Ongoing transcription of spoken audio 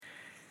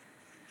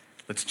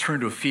Let's turn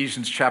to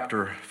Ephesians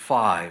chapter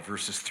 5,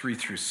 verses 3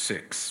 through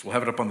 6. We'll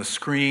have it up on the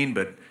screen,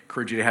 but I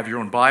encourage you to have your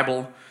own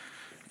Bible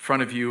in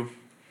front of you.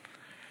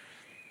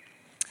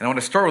 And I want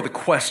to start with a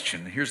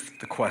question. Here's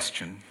the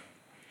question.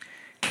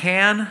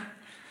 Can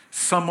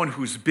someone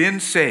who's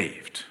been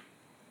saved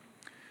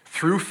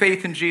through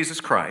faith in Jesus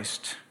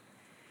Christ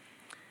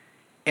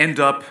end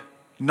up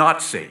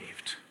not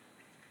saved,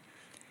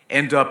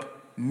 end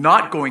up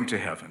not going to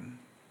heaven,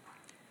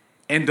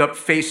 end up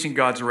facing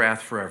God's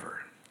wrath forever?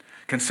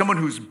 Can someone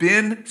who's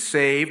been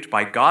saved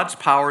by God's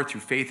power through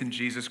faith in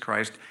Jesus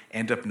Christ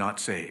end up not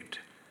saved?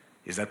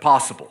 Is that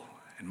possible?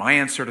 And my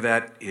answer to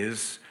that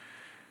is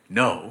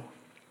no.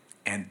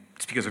 And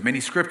it's because of many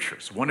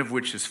scriptures, one of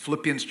which is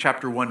Philippians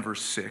chapter 1,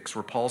 verse 6,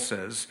 where Paul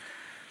says,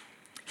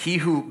 "He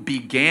who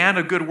began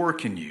a good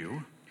work in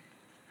you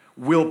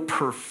will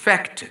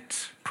perfect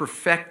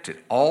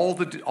it all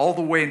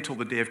the way until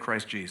the day of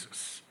Christ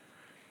Jesus."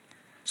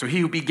 So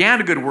he who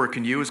began a good work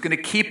in you is going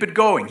to keep it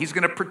going. He's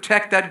going to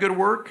protect that good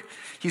work.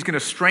 He's going to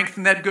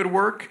strengthen that good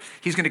work.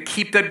 He's going to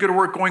keep that good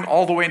work going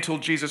all the way until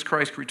Jesus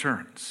Christ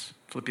returns.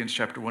 Philippians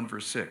chapter 1,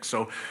 verse 6.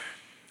 So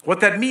what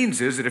that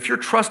means is that if you're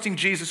trusting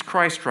Jesus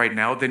Christ right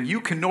now, then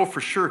you can know for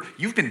sure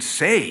you've been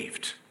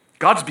saved.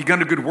 God's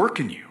begun a good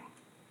work in you.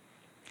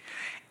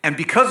 And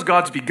because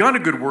God's begun a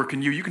good work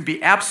in you, you can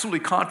be absolutely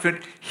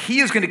confident He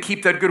is going to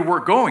keep that good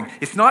work going.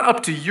 It's not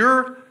up to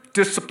your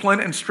discipline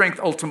and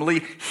strength ultimately.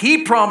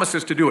 He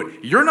promises to do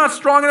it. You're not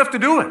strong enough to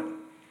do it.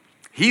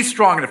 He's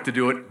strong enough to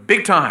do it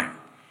big time.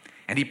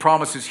 And He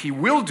promises He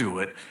will do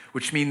it,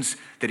 which means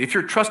that if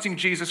you're trusting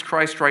Jesus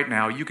Christ right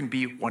now, you can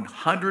be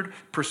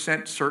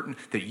 100% certain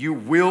that you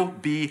will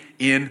be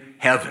in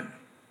heaven.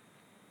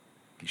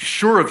 Be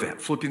sure of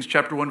that. Philippians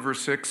chapter 1,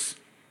 verse 6,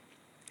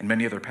 and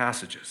many other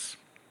passages.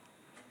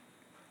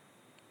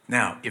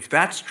 Now, if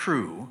that's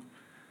true,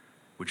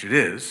 which it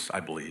is, I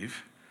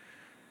believe,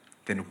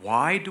 then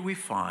why do we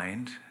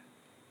find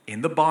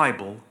in the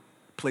Bible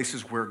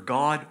places where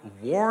God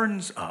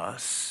warns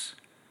us,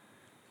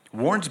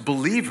 warns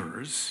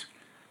believers,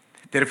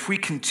 that if we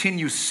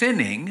continue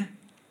sinning,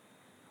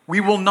 we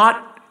will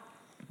not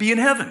be in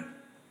heaven?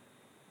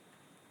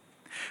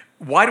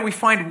 Why do we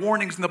find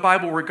warnings in the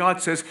Bible where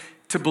God says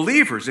to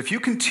believers, if you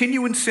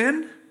continue in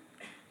sin,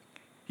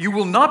 you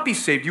will not be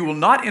saved, you will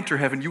not enter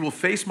heaven, you will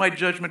face my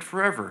judgment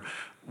forever?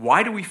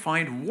 Why do we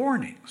find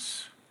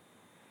warnings?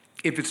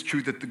 If it's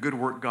true that the good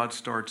work God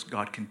starts,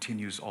 God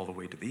continues all the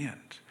way to the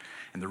end.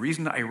 And the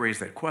reason I raise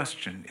that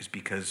question is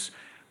because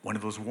one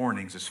of those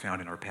warnings is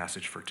found in our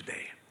passage for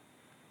today.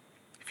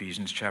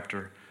 Ephesians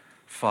chapter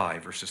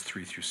 5, verses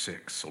 3 through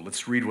 6. So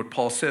let's read what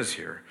Paul says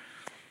here,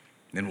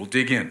 and then we'll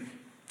dig in.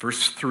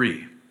 Verse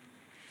 3.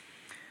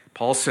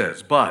 Paul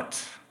says,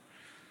 "But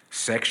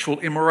sexual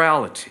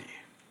immorality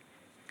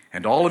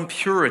and all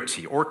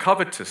impurity or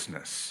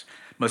covetousness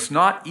must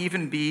not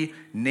even be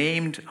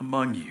named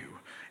among you,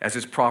 as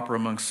is proper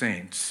among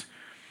saints.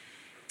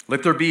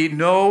 Let there be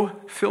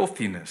no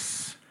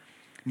filthiness,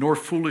 nor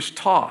foolish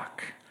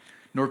talk,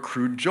 nor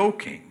crude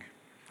joking,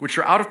 which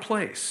are out of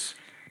place,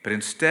 but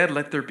instead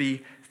let there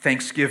be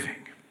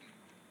thanksgiving.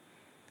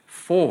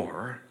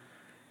 For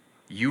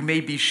you may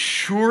be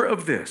sure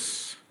of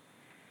this,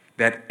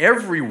 that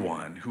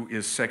everyone who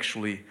is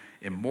sexually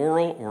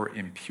immoral or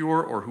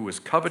impure or who is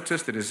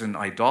covetous, that is an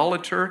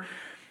idolater,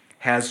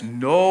 has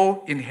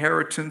no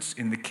inheritance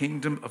in the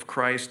kingdom of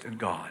Christ and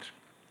God.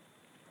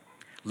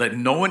 Let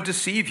no one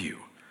deceive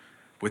you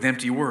with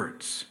empty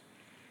words.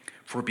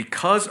 For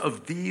because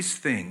of these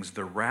things,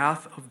 the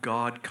wrath of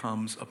God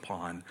comes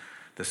upon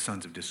the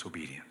sons of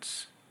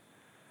disobedience."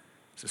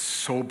 It's a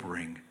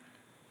sobering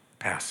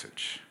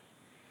passage.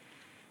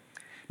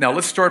 Now,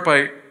 let's start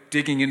by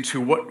digging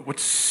into what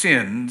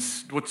sin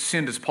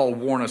does Paul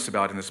warn us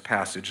about in this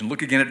passage. And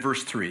look again at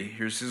verse 3.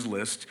 Here's his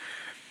list.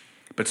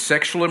 "But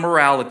sexual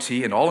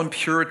immorality and all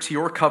impurity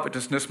or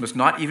covetousness must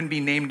not even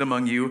be named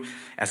among you,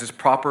 as is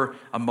proper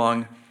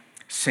among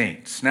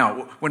saints."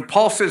 Now, when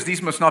Paul says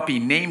these must not be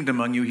named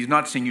among you, he's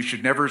not saying you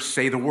should never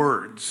say the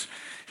words.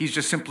 He's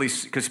just simply,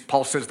 because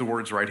Paul says the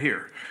words right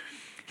here.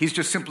 He's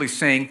just simply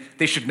saying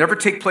they should never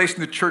take place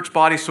in the church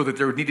body so that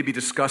they would need to be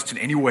discussed in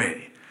any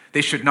way.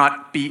 They should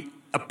not be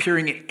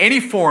appearing in any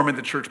form in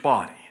the church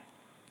body.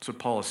 That's what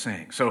Paul is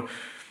saying. So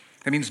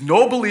that means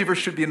no believer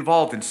should be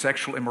involved in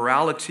sexual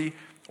immorality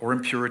or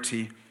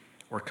impurity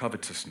or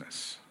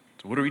covetousness.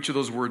 So what do each of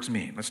those words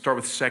mean? Let's start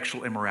with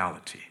sexual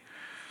immorality.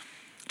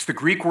 It's the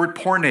Greek word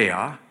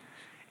porneia,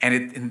 and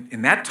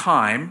in that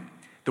time,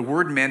 the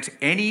word meant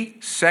any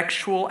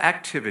sexual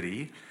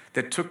activity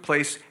that took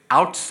place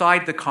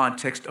outside the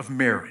context of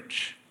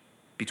marriage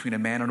between a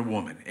man and a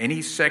woman.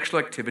 Any sexual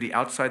activity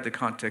outside the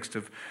context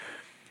of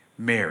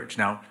marriage.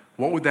 Now,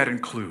 what would that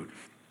include?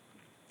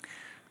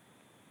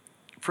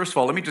 First of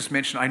all, let me just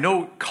mention, I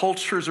know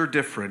cultures are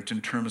different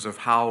in terms of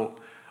how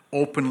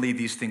openly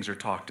these things are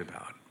talked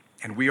about.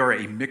 And we are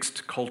a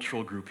mixed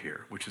cultural group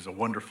here, which is a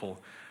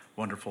wonderful,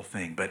 wonderful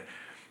thing. But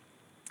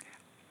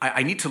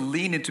I need to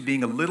lean into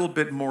being a little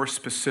bit more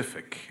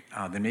specific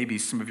than maybe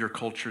some of your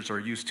cultures are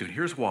used to. And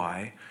here's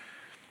why.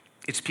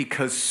 It's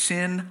because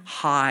sin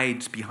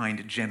hides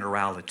behind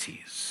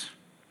generalities.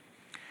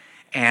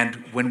 And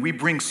when we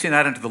bring sin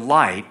out into the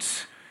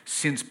light,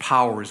 sin's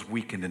power is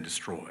weakened and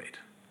destroyed.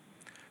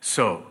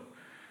 So,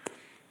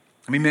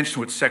 let me mention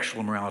what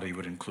sexual immorality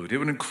would include. It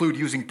would include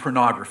using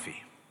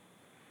pornography.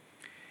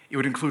 It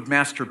would include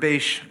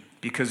masturbation,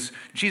 because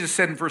Jesus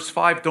said in verse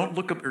 5,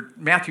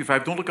 Matthew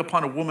 5, don't look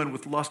upon a woman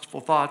with lustful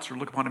thoughts or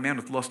look upon a man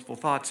with lustful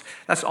thoughts.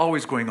 That's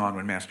always going on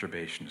when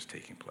masturbation is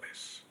taking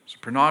place. So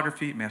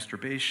pornography,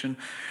 masturbation.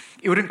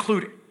 It would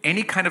include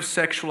any kind of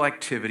sexual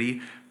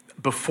activity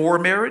before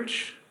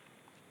marriage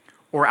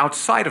or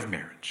outside of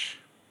marriage,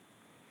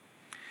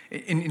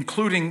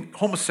 including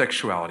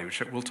homosexuality,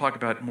 which we'll talk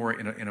about more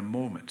in a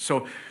moment.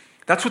 So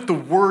that's what the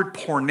word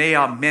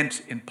porneia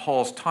meant in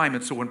Paul's time.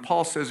 And so when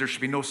Paul says there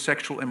should be no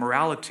sexual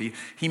immorality,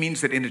 he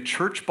means that in a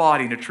church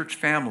body, in a church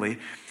family,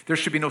 there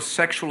should be no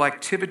sexual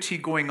activity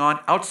going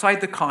on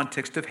outside the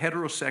context of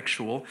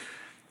heterosexual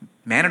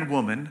man and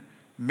woman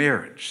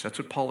marriage. That's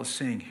what Paul is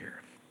saying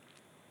here.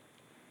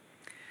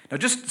 Now,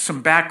 just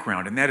some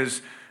background, and that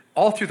is,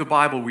 all through the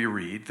Bible we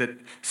read that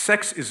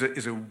sex is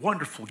a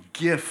wonderful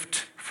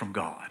gift from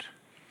God.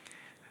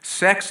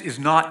 Sex is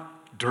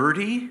not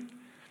dirty.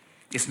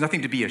 It's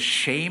nothing to be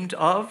ashamed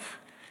of.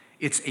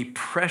 It's a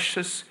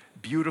precious,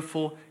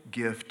 beautiful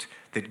gift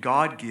that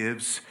God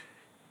gives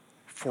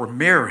for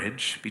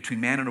marriage between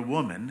man and a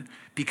woman,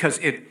 because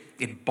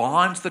it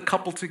bonds the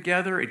couple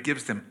together, it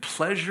gives them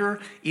pleasure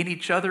in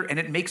each other, and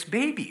it makes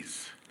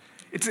babies.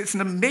 It's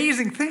an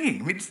amazing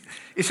thing. I mean,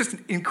 it's just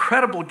an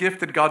incredible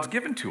gift that God's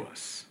given to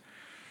us.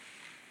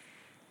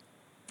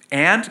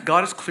 And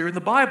God is clear in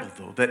the Bible,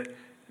 though, that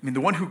the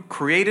one who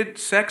created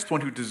sex, the one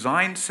who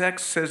designed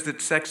sex, says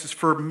that sex is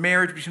for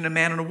marriage between a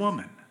man and a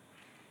woman.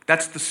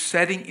 That's the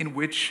setting in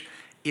which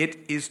it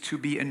is to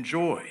be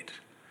enjoyed.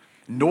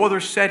 No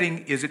other setting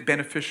is it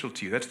beneficial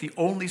to you. That's the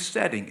only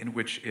setting in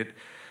which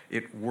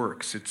it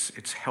works.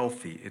 It's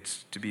healthy.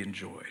 It's to be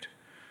enjoyed.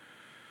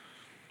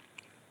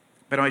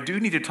 But I do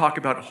need to talk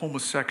about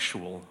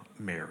homosexual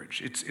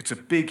marriage. It's a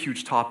big,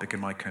 huge topic in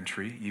my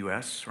country,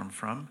 U.S., where I'm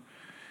from.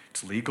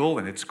 It's legal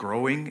and it's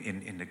growing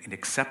in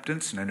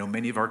acceptance, and I know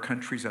many of our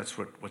countries that's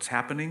what's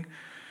happening.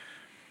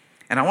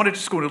 And I want to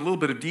just go into a little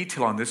bit of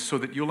detail on this so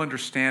that you'll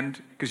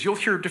understand, because you'll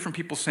hear different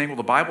people saying, well,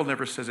 the Bible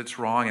never says it's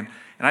wrong, and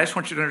I just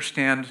want you to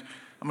understand.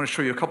 I'm going to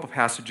show you a couple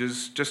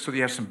passages just so that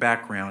you have some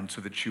background,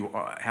 so that you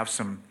have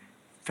some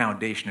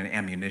foundation and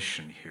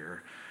ammunition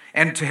here,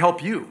 and to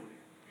help you.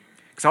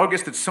 Because I would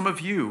guess that some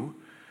of you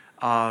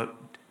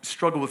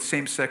struggle with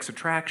same-sex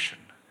attraction,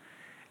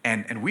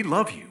 and we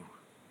love you.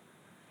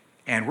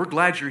 And we're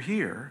glad you're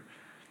here.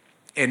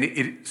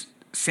 And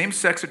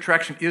same-sex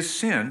attraction is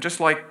sin, just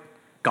like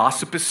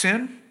gossip is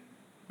sin,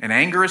 and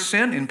anger is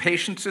sin,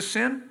 impatience is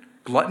sin,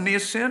 gluttony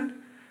is sin.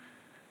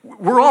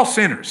 We're all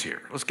sinners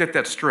here. Let's get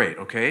that straight,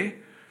 okay?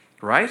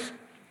 Right?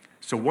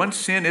 So one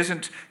sin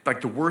isn't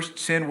like the worst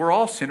sin. We're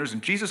all sinners,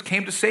 and Jesus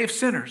came to save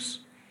sinners.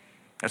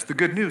 That's the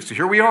good news. So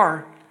here we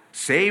are,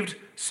 saved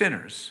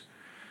sinners.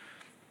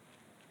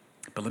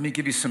 But let me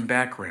give you some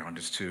background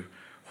as to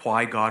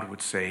why God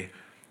would say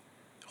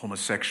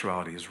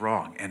homosexuality is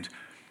wrong. And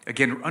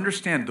again,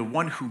 understand, the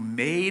one who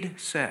made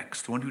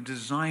sex, the one who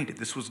designed it,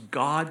 this was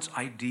God's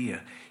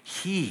idea.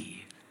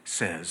 He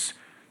says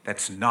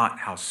that's not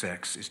how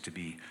sex is to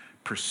be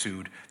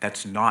pursued.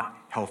 That's not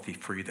healthy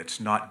for you. That's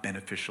not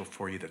beneficial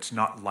for you. That's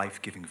not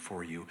life-giving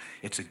for you.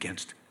 It's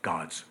against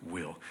God's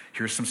will.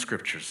 Here's some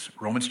scriptures.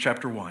 Romans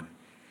chapter 1.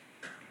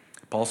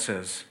 Paul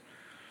says,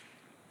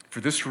 "For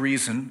this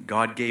reason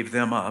God gave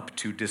them up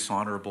to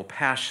dishonorable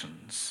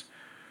passions.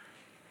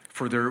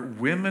 For their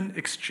women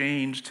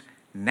exchanged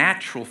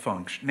natural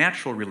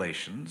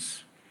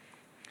relations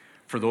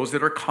for those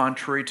that are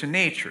contrary to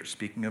nature."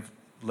 Speaking of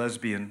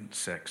lesbian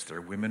sex,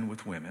 they're women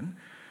with women.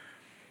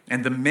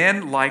 "And the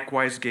men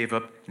likewise gave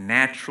up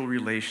natural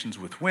relations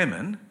with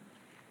women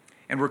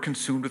and were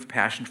consumed with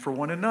passion for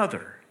one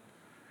another,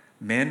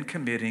 men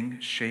committing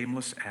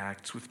shameless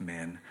acts with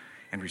men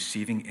and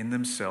receiving in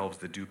themselves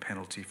the due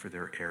penalty for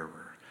their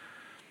error."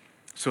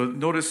 So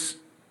notice,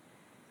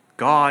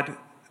 God,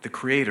 the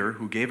Creator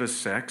who gave us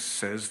sex,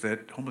 says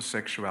that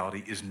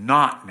homosexuality is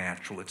not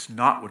natural. It's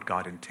not what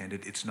God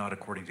intended. It's not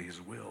according to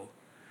his will.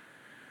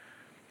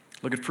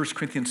 Look at 1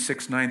 Corinthians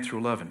 6, 9 through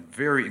 11.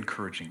 Very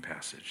encouraging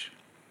passage.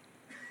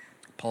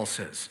 Paul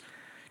says,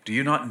 "Do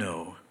you not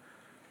know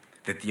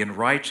that the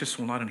unrighteous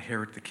will not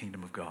inherit the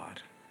kingdom of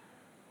God?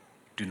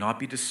 Do not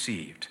be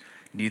deceived.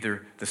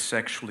 Neither the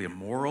sexually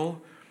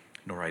immoral,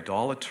 nor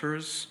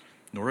idolaters,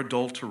 nor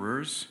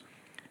adulterers,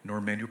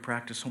 nor men who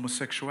practice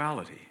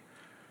homosexuality,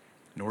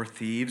 nor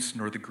thieves,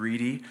 nor the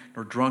greedy,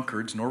 nor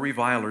drunkards, nor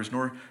revilers,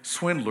 nor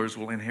swindlers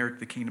will inherit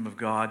the kingdom of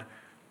God."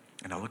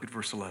 And now look at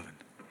verse 11.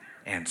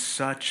 "And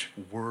such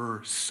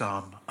were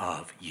some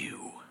of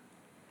you."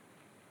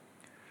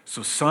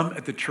 So some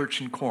at the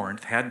church in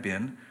Corinth had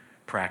been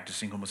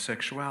practicing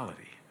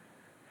homosexuality.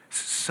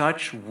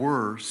 Such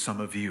were some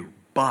of you,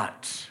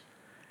 but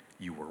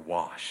you were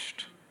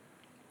washed,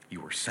 you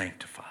were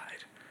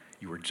sanctified,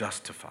 you were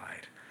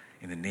justified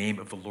in the name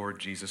of the Lord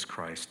Jesus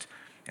Christ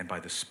and by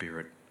the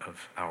Spirit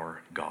of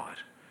our God.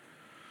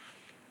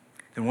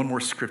 Then one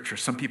more scripture.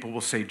 Some people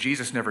will say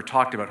Jesus never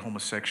talked about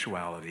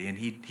homosexuality, and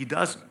he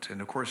doesn't.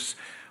 And of course,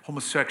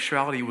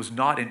 homosexuality was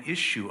not an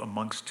issue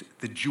amongst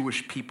the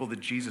Jewish people that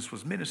Jesus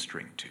was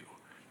ministering to.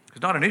 It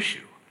was not an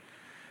issue.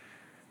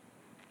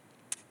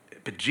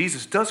 But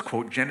Jesus does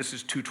quote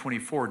Genesis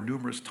 2:24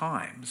 numerous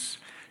times,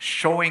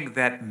 showing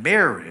that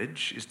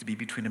marriage is to be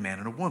between a man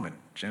and a woman.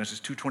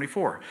 Genesis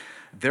 2:24.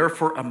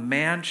 Therefore a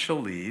man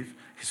shall leave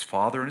his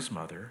father and his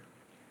mother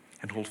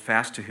and hold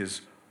fast to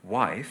his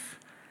wife,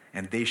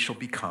 and they shall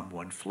become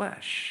one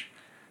flesh.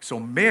 So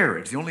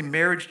marriage, the only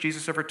marriage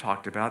Jesus ever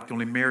talked about, the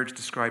only marriage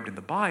described in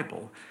the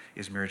Bible,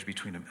 is marriage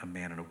between a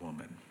man and a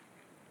woman.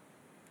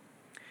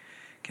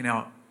 Okay,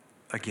 now,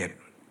 again,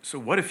 so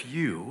what if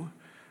you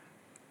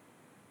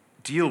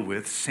deal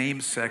with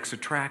same-sex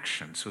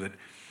attraction, so that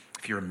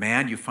if you're a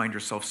man, you find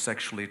yourself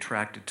sexually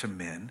attracted to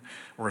men,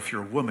 or if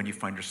you're a woman, you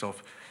find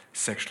yourself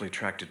sexually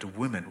attracted to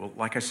women? Well,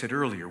 like I said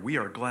earlier, we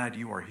are glad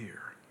you are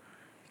here,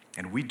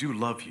 and we do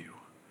love you.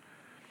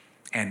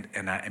 And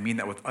I mean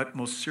that with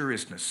utmost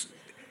seriousness.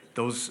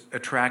 Those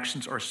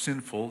attractions are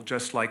sinful,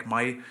 just like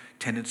my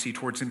tendency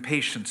towards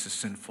impatience is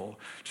sinful,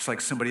 just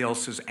like somebody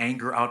else's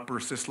anger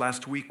outburst this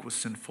last week was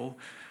sinful,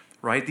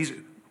 right?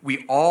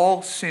 We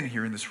all sin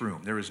here in this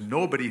room. There is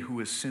nobody who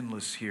is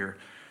sinless here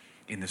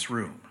in this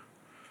room.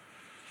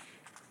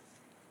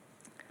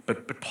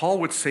 But Paul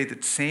would say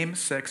that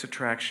same-sex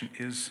attraction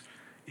is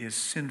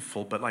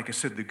sinful, but like I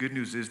said, the good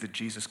news is that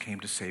Jesus came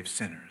to save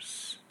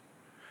sinners.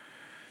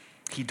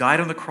 He died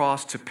on the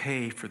cross to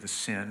pay for the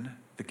sin,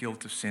 the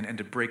guilt of sin, and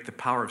to break the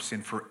power of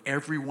sin for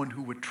everyone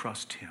who would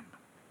trust him.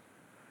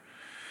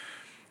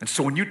 And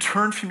so when you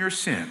turn from your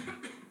sin,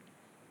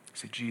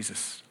 say,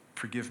 Jesus,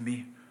 forgive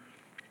me,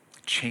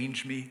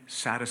 change me,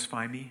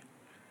 satisfy me,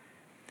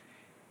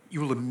 you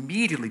will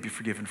immediately be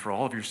forgiven for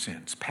all of your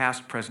sins,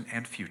 past, present,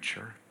 and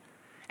future,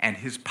 and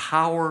his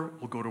power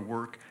will go to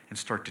work and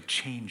start to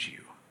change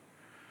you.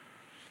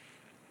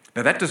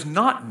 Now, that does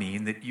not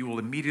mean that you will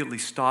immediately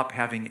stop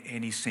having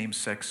any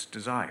same-sex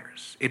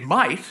desires. It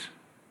might,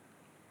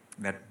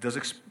 and that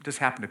does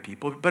happen to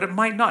people, but it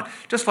might not.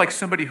 Just like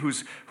somebody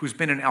who's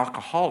been an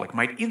alcoholic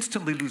might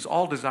instantly lose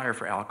all desire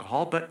for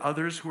alcohol, but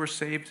others who are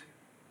saved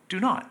do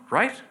not,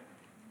 right?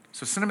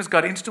 So sometimes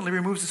God instantly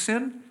removes the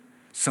sin,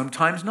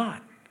 sometimes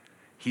not.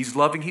 He's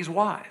loving, he's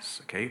wise,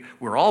 okay?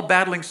 We're all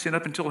battling sin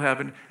up until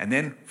heaven, and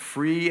then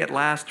free at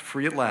last,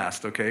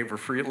 okay? We're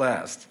free at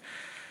last.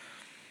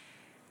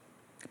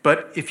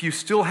 But if you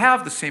still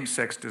have the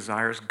same-sex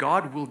desires,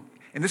 God will,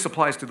 and this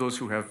applies to those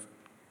who have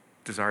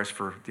desires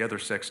for the other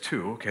sex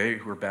too, okay,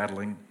 who are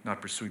battling, not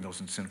pursuing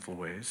those in sinful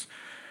ways,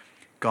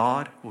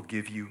 God will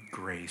give you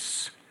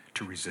grace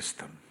to resist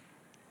them.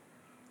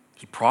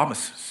 He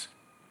promises.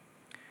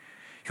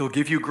 He'll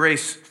give you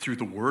grace through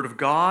the Word of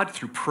God,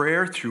 through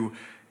prayer, through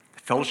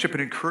fellowship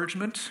and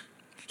encouragement.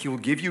 He will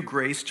give you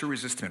grace to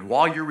resist him. And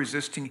while you're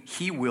resisting,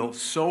 he will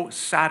so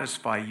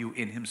satisfy you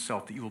in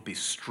himself that you will be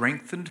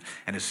strengthened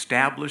and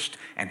established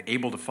and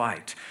able to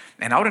fight.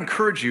 And I would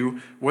encourage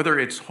you, whether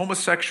it's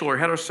homosexual or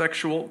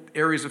heterosexual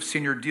areas of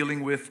sin you're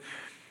dealing with,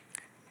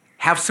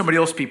 have somebody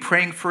else be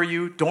praying for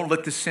you. Don't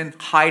let the sin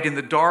hide in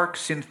the dark.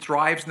 Sin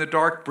thrives in the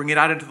dark. Bring it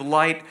out into the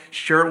light.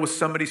 Share it with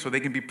somebody so they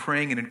can be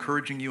praying and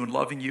encouraging you and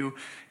loving you.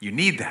 You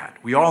need that.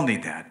 We all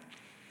need that.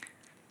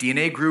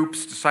 DNA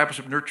groups,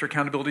 discipleship, nurture,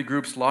 accountability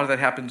groups, a lot of that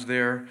happens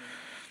there.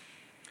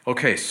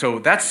 Okay, so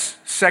that's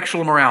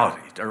sexual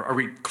immorality. Are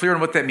we clear on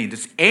what that means?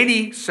 It's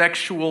any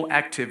sexual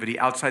activity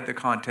outside the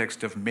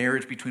context of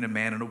marriage between a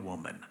man and a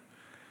woman.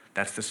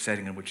 That's the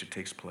setting in which it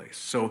takes place.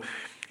 So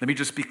let me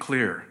just be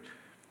clear.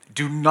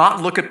 Do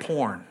not look at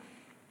porn.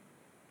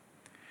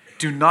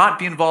 Do not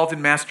be involved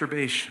in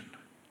masturbation.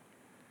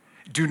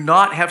 Do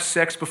not have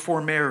sex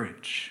before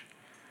marriage.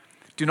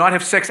 Do not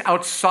have sex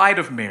outside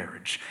of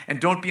marriage.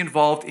 And don't be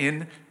involved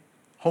in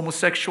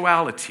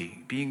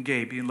homosexuality, being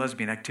gay, being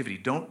lesbian activity.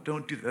 Don't do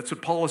that. That's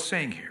what Paul is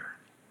saying here.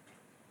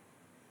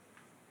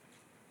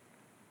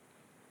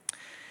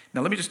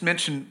 Now let me just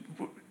mention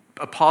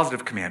a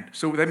positive command.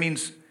 So that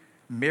means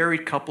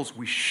married couples,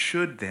 we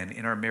should then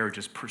in our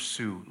marriages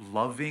pursue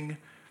loving,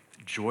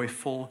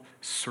 joyful,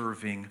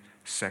 serving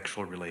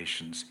sexual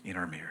relations in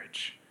our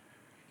marriage.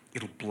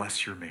 It'll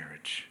bless your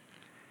marriage,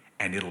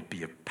 and it'll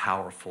be a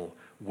powerful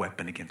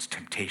weapon against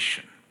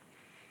temptation.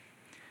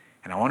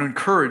 And I want to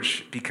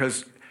encourage,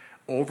 because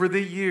over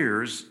the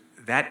years,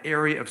 that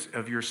area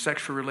of your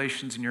sexual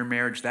relations in your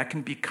marriage, that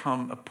can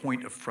become a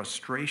point of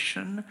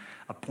frustration,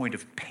 a point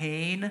of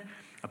pain,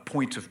 a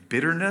point of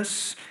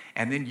bitterness,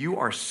 and then you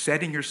are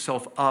setting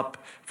yourself up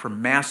for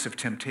massive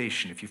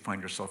temptation if you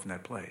find yourself in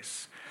that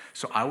place.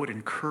 So I would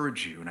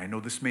encourage you, and I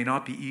know this may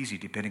not be easy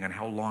depending on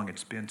how long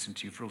it's been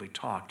since you've really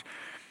talked,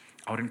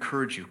 I would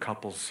encourage you,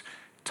 couples,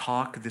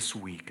 talk this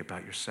week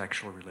about your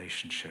sexual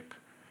relationship.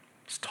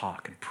 Just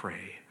talk and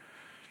pray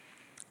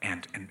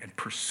and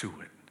pursue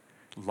it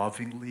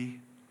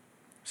lovingly,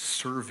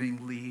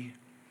 servingly,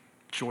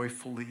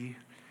 joyfully.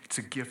 It's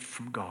a gift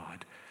from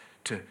God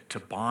to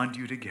bond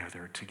you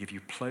together, to give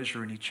you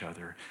pleasure in each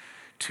other,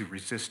 to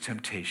resist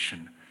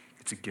temptation.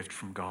 It's a gift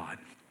from God.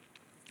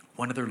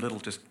 One other little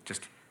just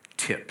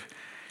tip.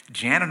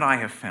 Jan and I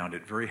have found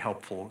it very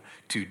helpful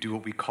to do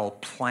what we call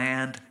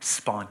planned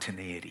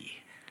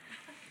spontaneity.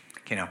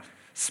 Okay, now,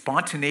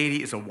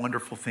 spontaneity is a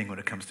wonderful thing when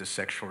it comes to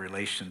sexual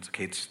relations.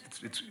 Okay,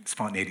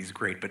 spontaneity is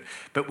great,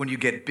 but when you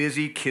get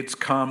busy, kids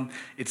come,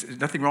 it's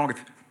nothing wrong with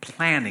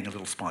planning a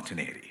little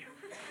spontaneity,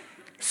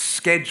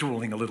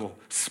 scheduling a little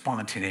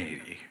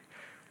spontaneity,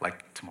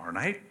 like tomorrow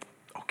night.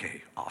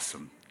 Okay,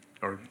 awesome,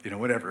 or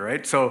whatever,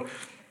 right? So,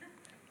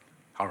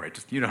 all right,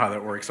 just you know how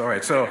that works. All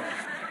right, so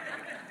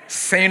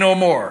say no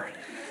more.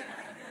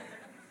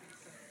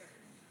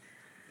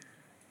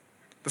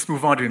 Let's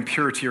move on to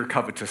impurity or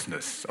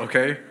covetousness,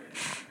 okay?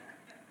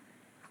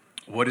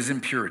 What is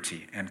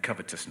impurity and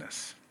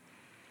covetousness?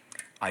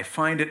 I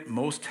find it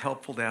most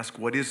helpful to ask,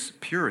 what is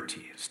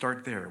purity?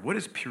 Start there. What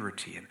is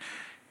purity? And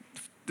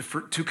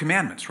the two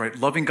commandments, right?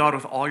 Loving God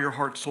with all your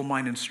heart, soul,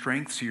 mind, and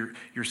strength. So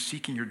you're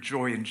seeking your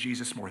joy in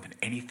Jesus more than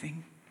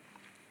anything.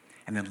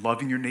 And then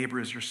loving your neighbor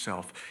as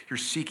yourself. You're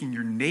seeking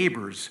your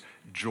neighbor's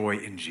joy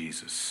in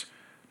Jesus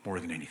more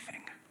than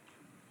anything.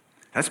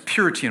 That's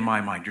purity in my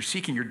mind. You're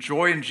seeking your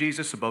joy in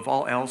Jesus above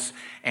all else.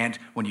 And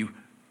when you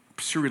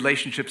pursue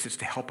relationships, it's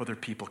to help other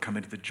people come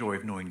into the joy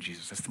of knowing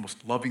Jesus. That's the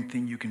most loving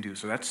thing you can do.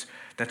 So that's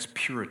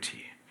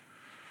purity.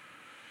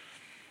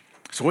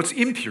 So what's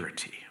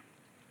impurity?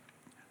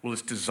 Well,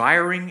 it's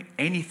desiring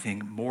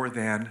anything more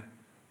than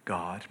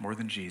God, more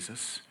than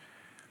Jesus,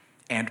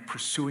 and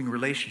pursuing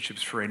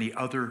relationships for any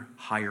other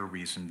higher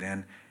reason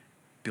than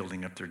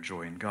building up their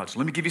joy in God. So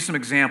let me give you some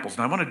examples.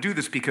 And I want to do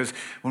this because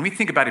when we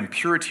think about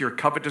impurity or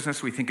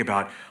covetousness, we think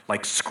about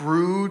like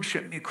Scrooge,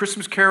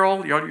 Christmas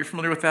Carol. You're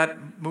familiar with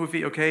that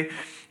movie, okay?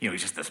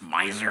 He's just this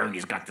miser and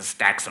he's got the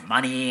stacks of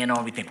money and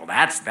all. We think, well,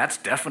 that's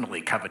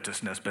definitely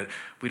covetousness, but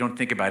we don't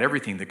think about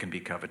everything that can be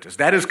covetous.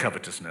 That is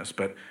covetousness.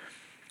 But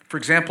for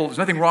example, there's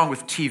nothing wrong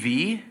with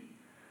TV.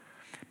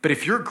 But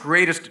if your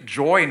greatest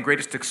joy and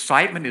greatest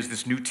excitement is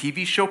this new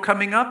TV show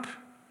coming up,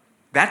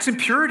 that's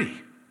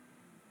impurity.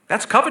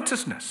 That's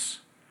covetousness.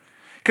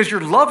 Because you're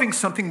loving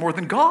something more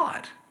than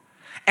God.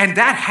 And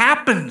that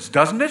happens,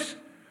 doesn't it?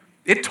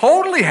 It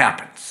totally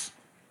happens.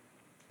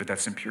 But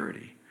that's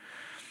impurity.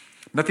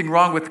 Nothing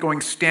wrong with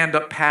going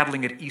stand-up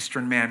paddling at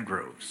Eastern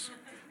mangroves.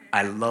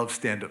 I love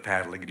stand-up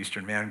paddling at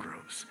Eastern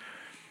mangroves.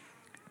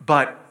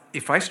 But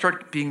if I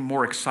start being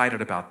more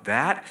excited about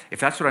that,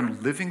 if that's what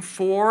I'm living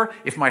for,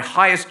 if my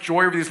highest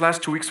joy over these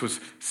last 2 weeks was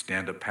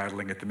stand-up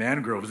paddling at the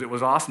mangroves, it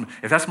was awesome.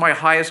 If that's my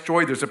highest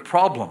joy, there's a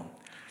problem.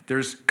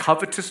 There's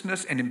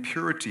covetousness and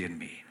impurity in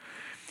me.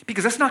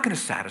 Because that's not going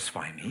to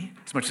satisfy me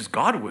as much as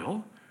God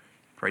will.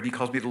 Right? He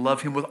calls me to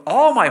love him with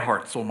all my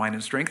heart, soul, mind,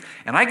 and strength.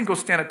 And I can go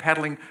stand up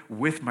paddling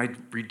with my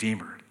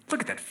Redeemer. Look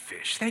at that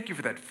fish. Thank you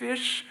for that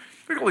fish.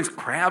 Look at all these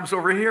crabs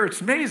over here.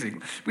 It's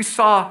amazing. We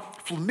saw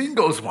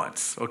flamingos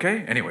once.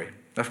 Okay? Anyway,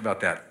 enough about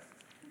that.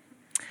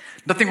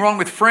 Nothing wrong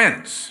with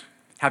friends,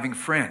 having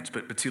friends.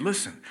 But see,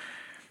 listen.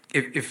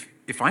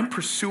 If I'm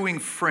pursuing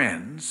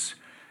friends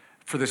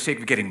for the sake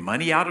of getting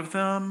money out of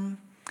them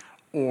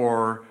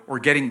or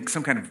getting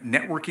some kind of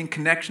networking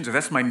connections, if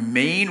that's my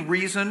main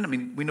reason, I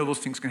mean, we know those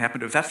things can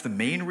happen, if that's the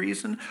main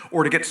reason,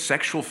 or to get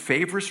sexual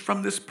favors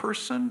from this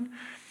person,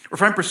 or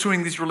if I'm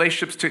pursuing these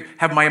relationships to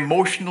have my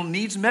emotional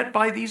needs met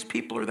by these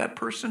people or that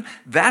person,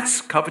 that's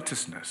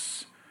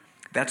covetousness.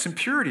 That's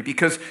impurity,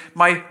 because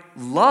my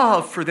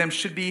love for them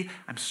should be,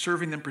 I'm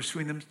serving them,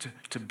 pursuing them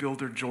to build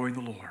their joy in the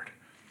Lord.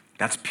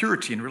 That's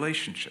purity in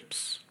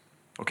relationships.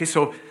 Okay,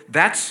 so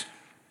that's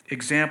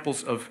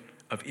examples of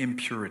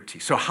impurity.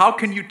 So how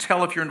can you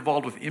tell if you're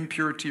involved with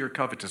impurity or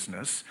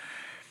covetousness?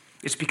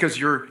 It's because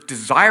you're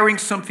desiring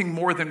something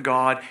more than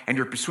God and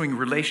you're pursuing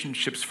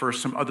relationships for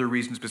some other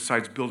reasons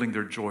besides building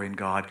their joy in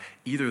God.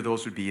 Either of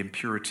those would be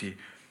impurity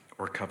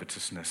or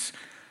covetousness.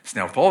 So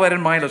now with all that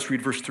in mind, let's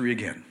read verse 3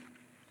 again.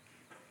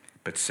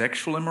 But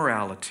sexual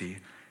immorality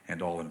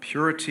and all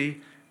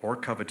impurity or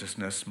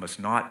covetousness must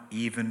not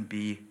even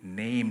be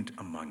named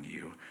among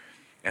you,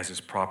 as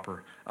is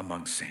proper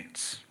among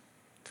saints.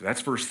 So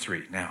that's verse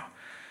 3. Now,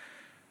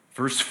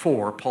 verse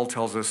 4, Paul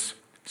tells us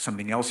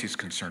something else he's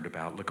concerned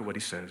about. Look at what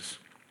he says.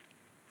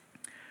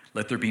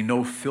 Let there be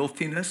no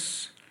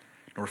filthiness,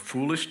 nor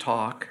foolish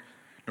talk,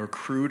 nor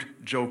crude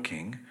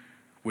joking,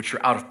 which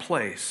are out of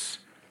place,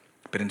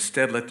 but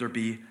instead let there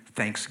be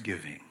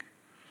thanksgiving.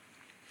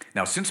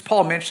 Now, since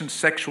Paul mentions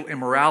sexual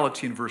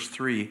immorality in verse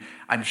 3,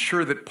 I'm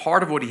sure that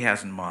part of what he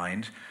has in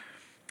mind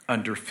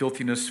under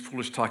filthiness,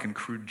 foolish talk, and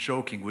crude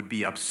joking would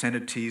be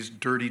obscenities,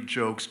 dirty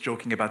jokes,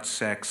 joking about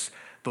sex,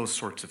 those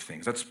sorts of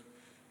things. That's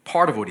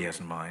part of what he has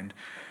in mind.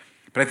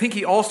 But I think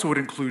he also would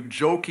include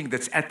joking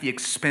that's at the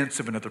expense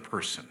of another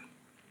person.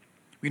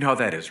 We know how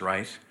that is,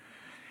 right?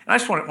 And I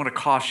just want to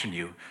caution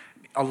you.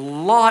 A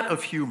lot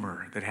of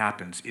humor that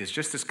happens is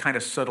just this kind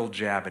of subtle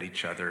jab at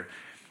each other.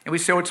 And we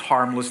say, oh, it's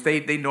harmless.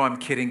 They know I'm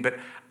kidding. But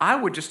I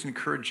would just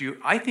encourage you,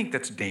 I think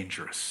that's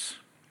dangerous.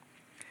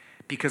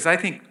 Because I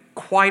think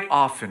quite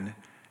often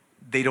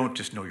they don't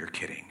just know you're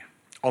kidding.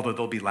 although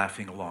they'll be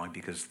laughing along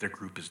because their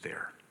group is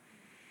there.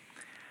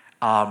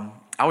 I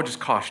would just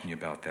caution you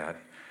about that.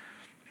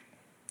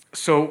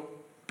 So,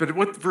 but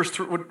what verse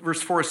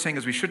 4 is saying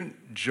is we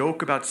shouldn't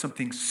joke about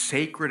something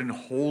sacred and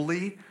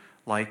holy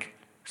like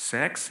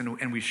sex,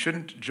 and we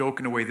shouldn't joke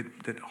in a way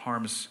that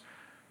harms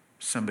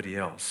somebody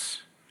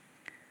else.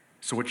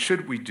 So what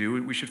should we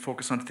do? We should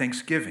focus on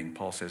thanksgiving,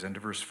 Paul says, end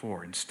of verse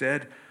 4.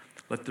 Instead,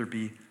 let there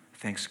be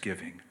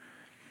thanksgiving.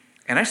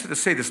 And I started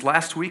to say this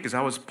last week as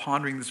I was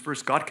pondering this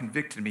verse. God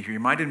convicted me. He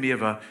reminded me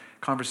of a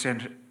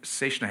conversation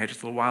I had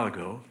just a little while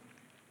ago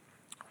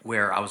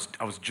where I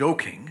was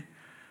joking,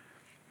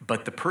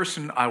 but the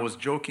person I was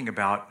joking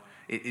about,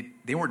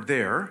 they weren't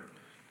there,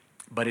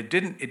 but it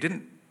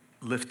didn't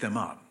lift them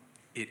up.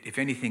 If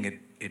anything,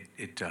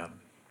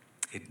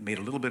 it made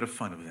a little bit of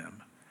fun of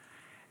them.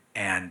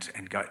 And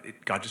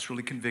God just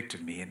really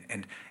convicted me.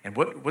 And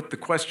what the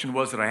question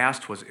was that I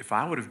asked was, if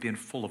I would have been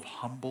full of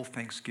humble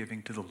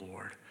thanksgiving to the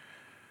Lord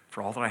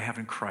for all that I have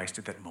in Christ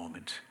at that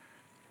moment,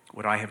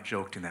 would I have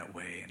joked in that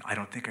way? And I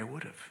don't think I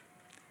would have.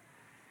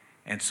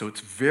 And so it's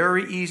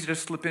very easy to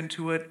slip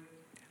into it.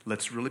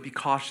 Let's really be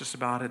cautious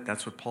about it.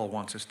 That's what Paul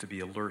wants us to be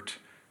alert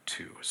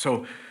to.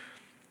 So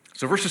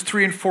verses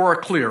 3 and 4 are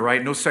clear,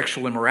 right? No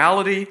sexual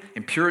immorality,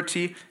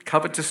 impurity,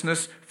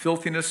 covetousness,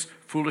 filthiness,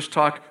 foolish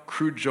talk,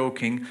 crude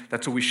joking.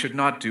 That's what we should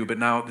not do. But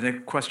now the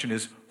next question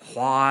is,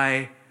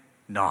 why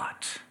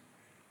not?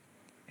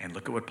 And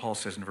look at what Paul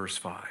says in verse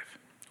 5.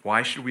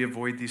 Why should we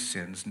avoid these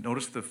sins?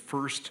 Notice the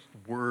first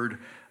word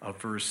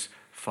of verse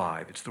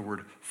 5. It's the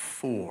word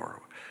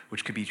for,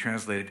 which could be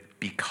translated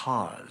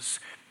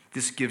because.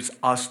 This gives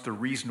us the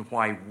reason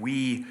why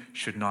we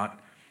should not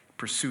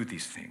pursue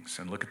these things.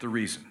 And look at the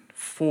reason.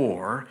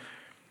 For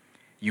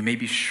you may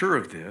be sure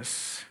of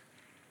this,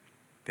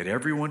 that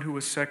everyone who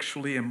is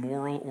sexually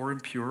immoral or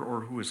impure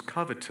or who is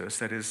covetous,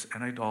 that is,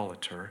 an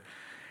idolater,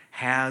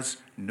 has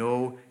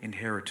no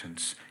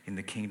inheritance in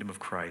the kingdom of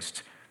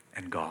Christ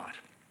and God.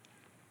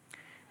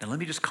 Now let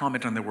me just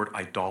comment on the word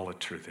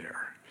idolater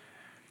there.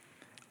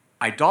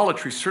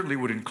 Idolatry certainly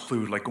would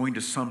include like going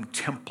to some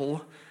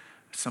temple,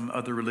 some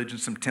other religion,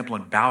 some temple,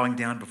 and bowing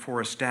down before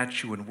a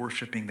statue and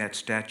worshiping that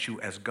statue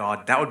as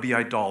God. That would be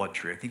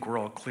idolatry. I think we're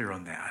all clear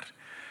on that.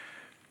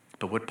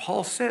 But what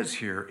Paul says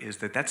here is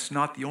that that's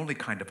not the only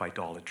kind of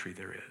idolatry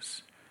there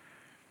is.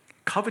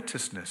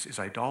 Covetousness is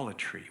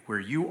idolatry, where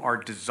you are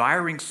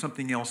desiring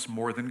something else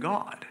more than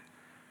God.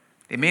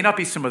 It may not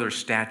be some other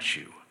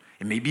statue.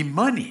 It may be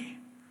money.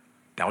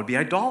 That would be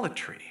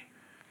idolatry.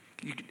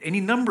 Any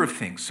number of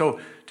things.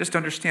 So just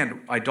understand,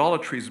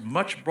 idolatry is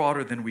much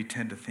broader than we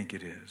tend to think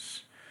it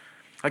is.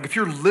 Like if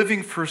you're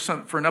living for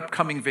an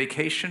upcoming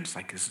vacation, it's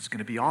like, this is going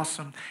to be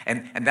awesome.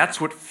 And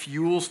that's what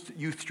fuels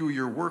you through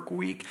your work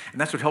week. And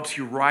that's what helps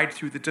you ride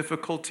through the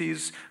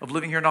difficulties of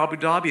living here in Abu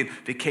Dhabi. And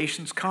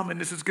vacations come and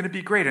this is going to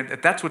be great. And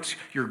that's what's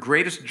your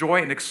greatest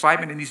joy and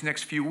excitement in these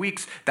next few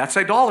weeks. That's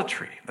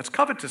idolatry. That's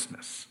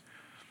covetousness.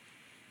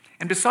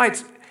 And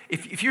besides,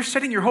 if you're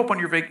setting your hope on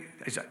your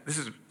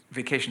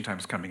vacation time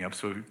is coming up,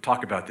 so we'll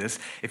talk about this.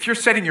 If you're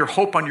setting your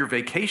hope on your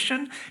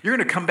vacation, you're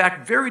going to come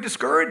back very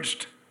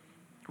discouraged,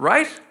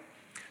 right?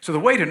 So the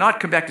way to not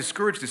come back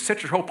discouraged is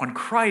set your hope on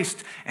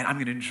Christ, and I'm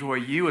going to enjoy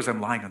you as I'm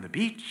lying on the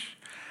beach.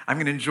 I'm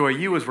going to enjoy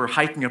you as we're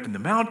hiking up in the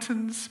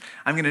mountains.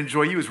 I'm going to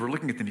enjoy you as we're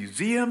looking at the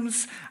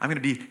museums. I'm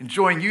going to be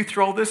enjoying you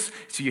through all this.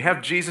 So you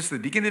have Jesus at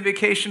the beginning of the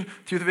vacation,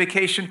 through the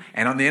vacation,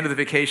 and on the end of the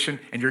vacation,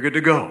 and you're good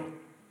to go.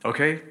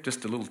 Okay?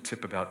 Just a little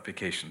tip about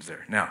vacations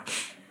there. Now,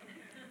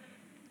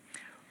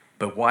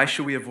 but why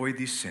should we avoid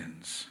these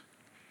sins?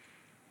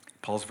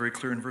 Paul's very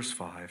clear in verse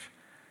 5.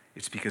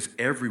 It's because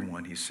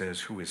everyone, he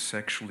says, who is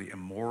sexually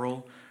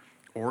immoral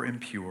or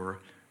impure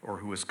or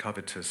who is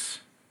covetous,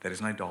 that is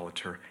an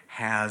idolater,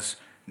 has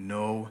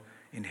no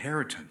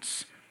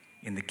inheritance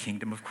in the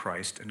kingdom of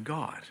Christ and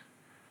God.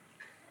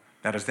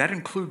 Now, does that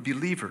include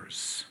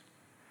believers?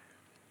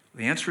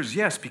 The answer is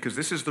yes, because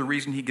this is the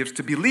reason he gives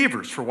to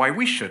believers for why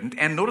we shouldn't.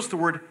 And notice the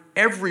word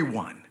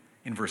everyone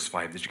in verse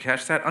 5. Did you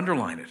catch that?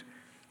 Underline it.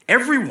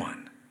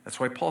 Everyone. That's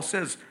why Paul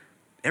says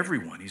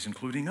everyone. He's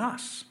including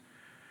us.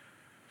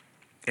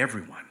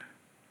 Everyone.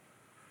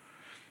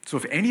 So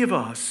if any of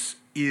us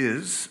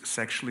is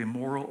sexually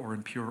immoral or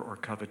impure or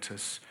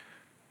covetous,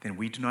 then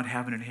we do not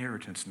have an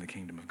inheritance in the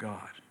kingdom of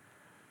God.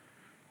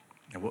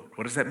 Now,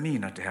 what does that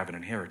mean, not to have an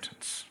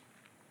inheritance?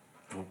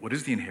 Well, what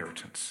is the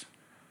inheritance?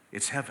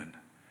 It's heaven.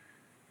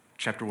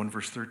 Chapter 1,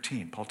 verse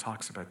 13, Paul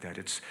talks about that.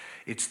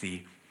 It's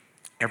the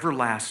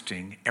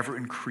everlasting,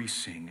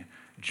 ever-increasing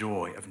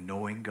joy of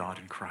knowing God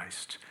in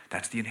Christ.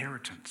 That's the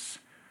inheritance.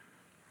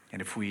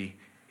 And if we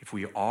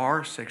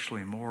are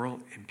sexually immoral,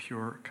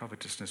 impure,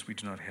 covetousness, we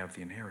do not have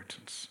the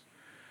inheritance.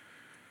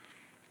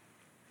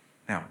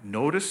 Now,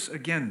 notice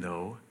again,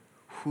 though,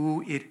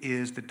 who it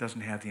is that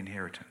doesn't have the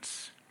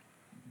inheritance.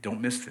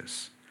 Don't miss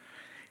this.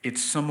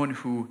 It's someone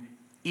who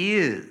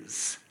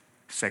is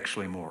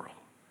sexually immoral.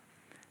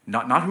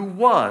 Not who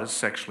was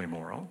sexually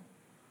immoral.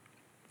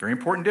 Very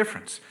important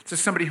difference. It's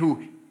just somebody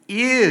who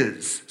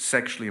is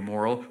sexually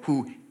immoral,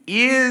 who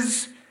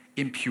is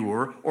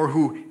impure, or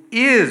who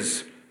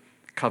is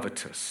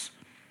covetous.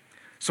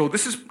 So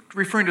this is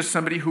referring to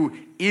somebody who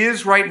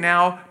is right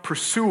now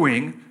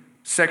pursuing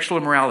sexual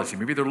immorality.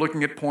 Maybe they're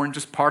looking at porn,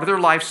 just part of their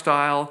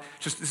lifestyle.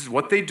 Just this is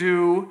what they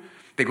do.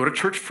 They go to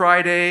church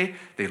Friday.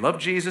 They love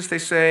Jesus, they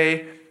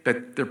say,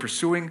 but they're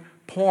pursuing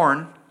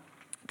porn.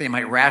 They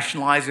might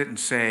rationalize it and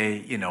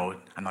say,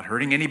 I'm not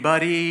hurting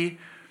anybody,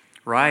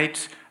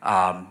 right?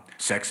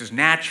 Sex is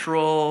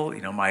natural.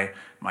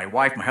 My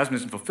wife, my husband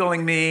isn't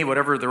fulfilling me,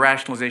 whatever the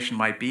rationalization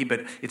might be.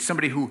 But it's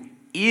somebody who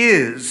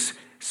is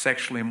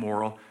sexually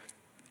immoral.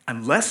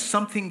 Unless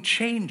something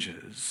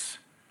changes,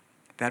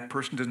 that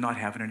person does not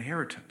have an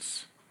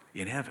inheritance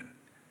in heaven.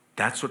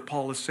 That's what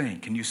Paul is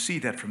saying. Can you see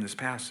that from this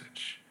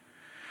passage?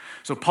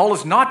 So Paul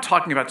is not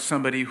talking about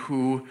somebody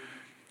who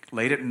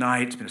late at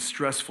night, it's been a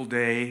stressful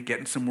day,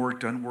 getting some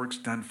work's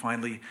done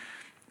finally,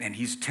 and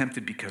he's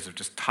tempted because of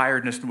just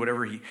tiredness and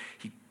whatever. He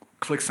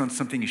clicks on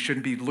something he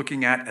shouldn't be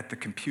looking at the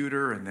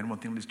computer, and then one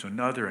thing leads to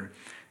another, and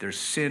there's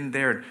sin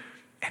there,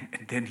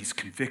 and then he's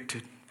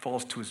convicted,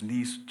 falls to his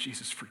knees.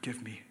 Jesus,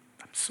 forgive me.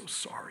 I'm so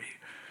sorry.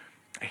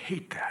 I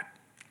hate that.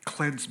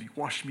 Cleanse me,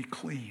 wash me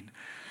clean.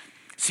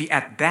 See,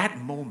 at that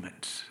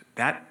moment,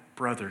 that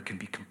brother can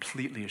be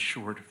completely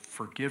assured of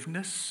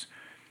forgiveness.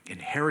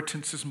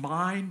 Inheritance is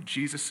mine.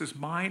 Jesus is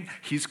mine.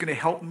 He's going to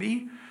help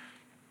me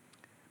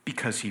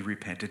because he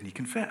repented and he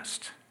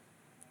confessed.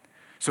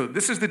 So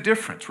this is the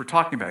difference we're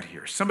talking about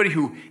here. Somebody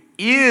who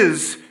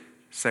is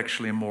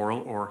sexually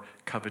immoral or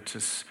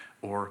covetous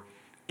or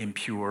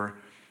impure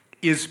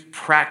is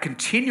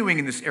continuing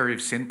in this area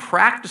of sin,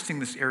 practicing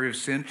this area of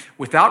sin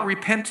without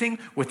repenting,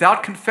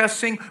 without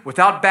confessing,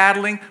 without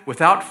battling,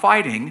 without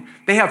fighting.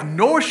 They have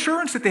no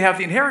assurance that they have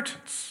the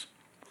inheritance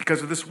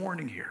because of this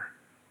warning here.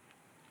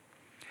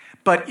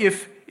 But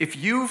if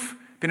you've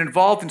been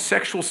involved in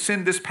sexual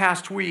sin this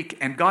past week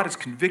and God has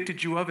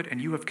convicted you of it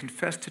and you have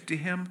confessed it to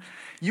him,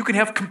 you can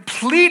have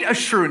complete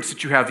assurance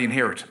that you have the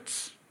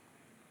inheritance.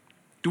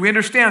 Do we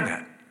understand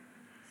that?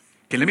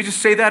 Okay, let me just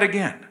say that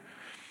again.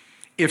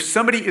 If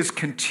somebody is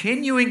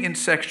continuing in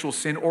sexual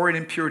sin or in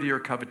impurity or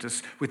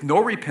covetous with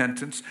no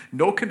repentance,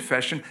 no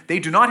confession, they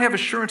do not have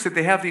assurance that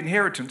they have the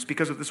inheritance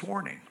because of this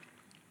warning.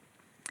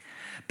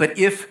 But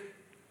if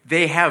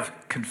they have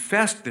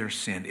confessed their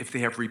sin, if they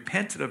have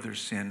repented of their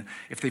sin,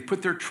 if they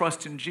put their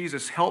trust in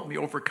Jesus, help me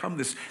overcome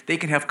this, they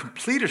can have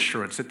complete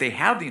assurance that they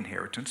have the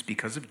inheritance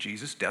because of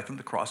Jesus' death on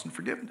the cross and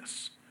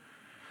forgiveness.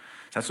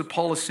 That's what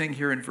Paul is saying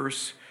here in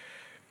verse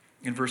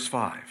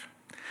 5.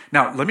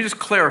 Now, let me just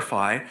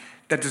clarify.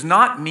 That does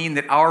not mean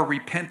that our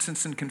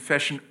repentance and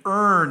confession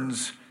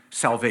earns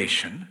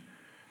salvation.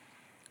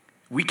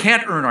 We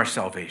can't earn our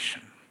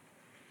salvation.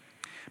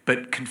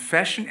 But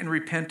confession and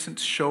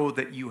repentance show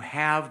that you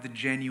have the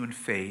genuine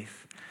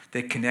faith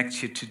that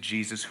connects you to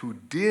Jesus who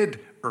did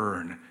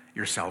earn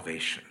your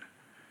salvation.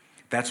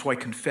 That's why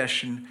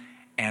confession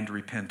and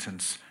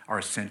repentance are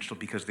essential,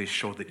 because they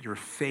show that your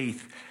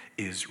faith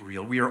is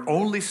real. We are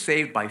only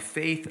saved by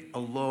faith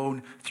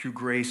alone, through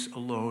grace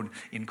alone,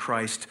 in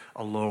Christ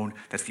alone.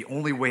 That's the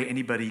only way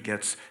anybody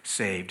gets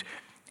saved.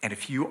 And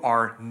if you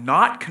are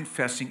not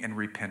confessing and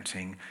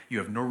repenting, you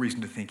have no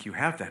reason to think you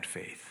have that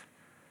faith.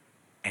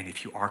 And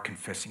if you are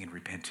confessing and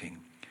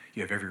repenting,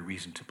 you have every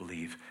reason to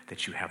believe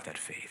that you have that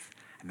faith.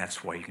 And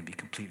that's why you can be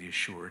completely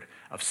assured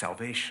of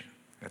salvation.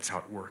 That's how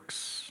it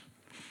works.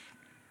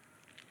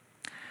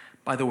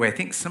 By the way, I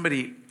think let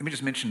me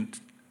just mention,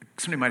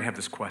 somebody might have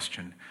this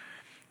question.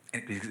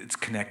 It's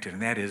connected,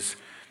 and that is,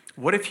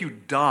 what if you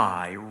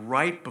die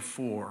right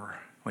before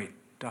you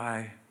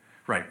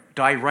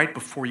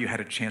had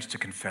a chance to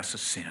confess a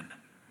sin?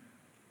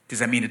 Does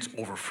that mean it's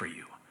over for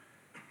you?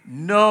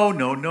 No.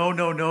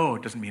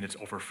 It doesn't mean it's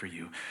over for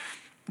you.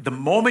 The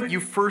moment you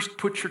first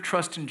put your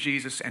trust in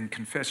Jesus and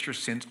confess your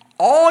sins,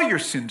 all your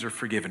sins are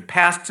forgiven.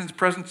 Past sins,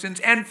 present sins,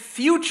 and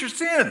future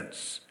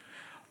sins.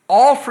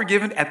 All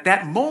forgiven at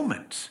that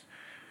moment.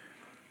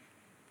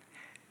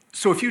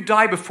 So if you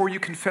die before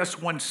you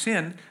confess one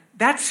sin,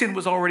 that sin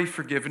was already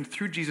forgiven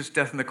through Jesus'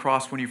 death on the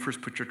cross when you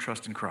first put your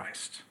trust in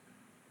Christ.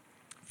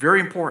 Very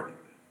important.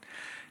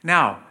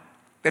 Now,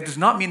 that does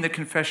not mean that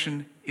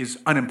confession is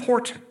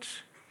unimportant.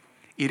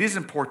 It is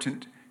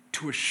important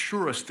to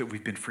assure us that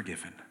we've been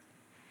forgiven.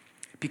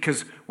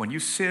 Because when you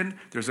sin,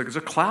 there's a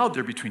cloud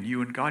there between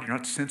you and God. You're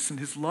not sensing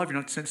his love.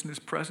 You're not sensing his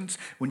presence.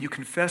 When you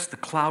confess, the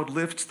cloud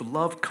lifts, the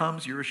love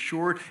comes, you're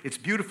assured. It's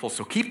beautiful.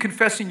 So keep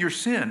confessing your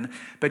sin,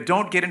 but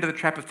don't get into the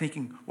trap of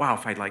thinking, wow,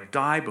 if I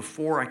die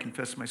before I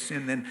confess my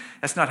sin, then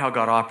that's not how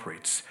God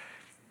operates.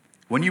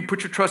 When you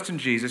put your trust in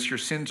Jesus, your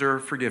sins are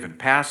forgiven.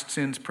 Past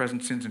sins,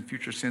 present sins, and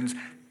future sins.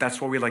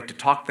 That's why we like to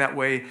talk that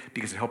way,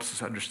 because it helps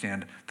us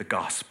understand the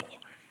gospel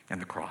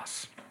and the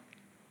cross.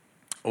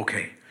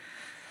 Okay.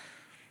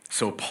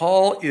 So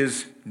Paul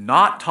is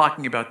not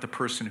talking about the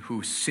person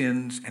who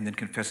sins and then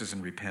confesses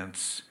and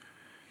repents,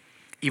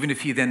 even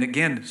if he then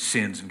again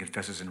sins and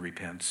confesses and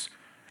repents,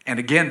 and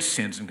again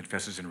sins and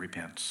confesses and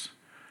repents,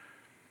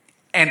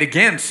 and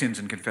again sins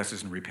and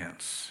confesses and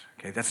repents.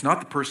 Okay, that's not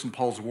the person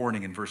Paul's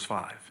warning in verse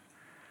 5.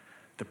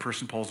 The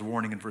person Paul's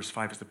warning in verse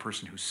 5 is the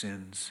person who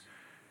sins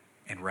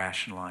and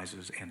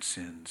rationalizes and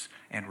sins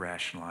and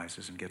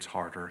rationalizes and gets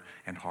harder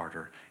and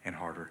harder and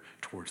harder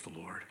towards the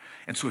Lord.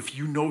 And so if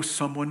you know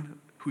someone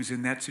who's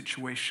in that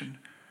situation,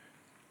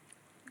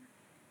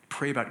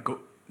 pray about it.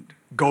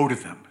 Go to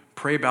them.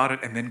 Pray about it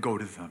and then go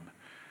to them.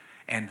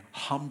 And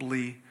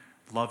humbly,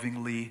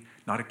 lovingly,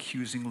 not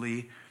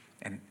accusingly,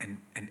 and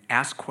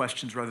ask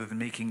questions rather than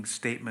making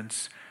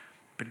statements.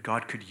 But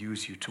God could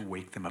use you to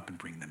wake them up and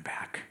bring them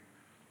back.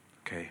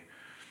 Okay?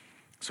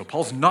 So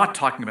Paul's not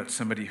talking about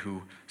somebody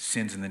who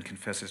sins and then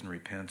confesses and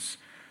repents.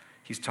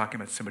 He's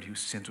talking about somebody who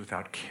sins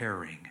without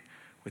caring,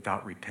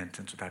 without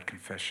repentance, without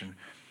confession.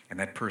 And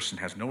that person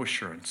has no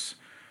assurance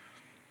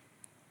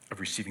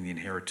of receiving the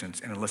inheritance.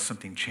 And unless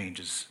something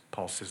changes,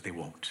 Paul says they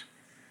won't.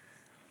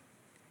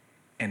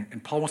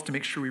 And Paul wants to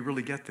make sure we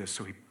really get this.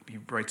 So he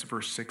writes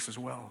verse 6 as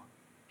well.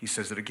 He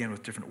says it again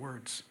with different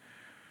words.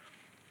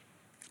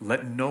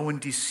 Let no one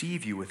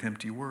deceive you with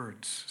empty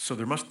words. So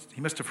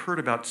he must have heard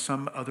about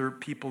some other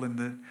people in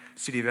the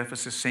city of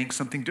Ephesus saying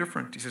something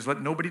different. He says,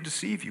 let nobody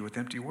deceive you with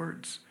empty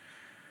words.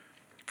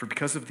 For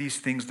because of these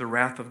things, the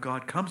wrath of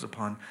God comes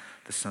upon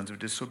the sons of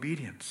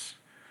disobedience.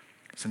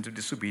 Sons of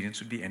disobedience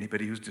would be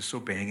anybody who's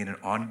disobeying in an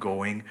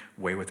ongoing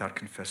way without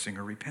confessing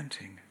or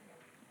repenting.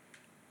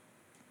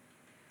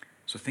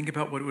 So think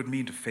about what it would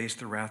mean to face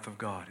the wrath of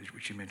God,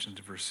 which he mentions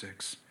in verse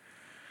 6.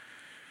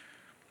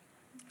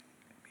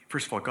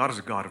 First of all, God is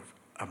a God of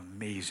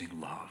amazing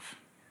love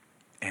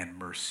and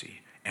mercy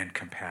and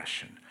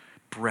compassion,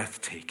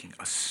 breathtaking,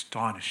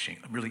 astonishing,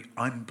 really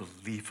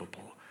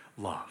unbelievable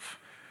love.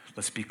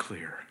 Let's be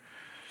clear.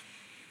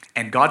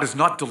 And God does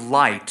not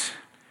delight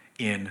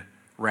in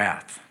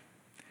wrath.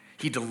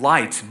 He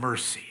delights in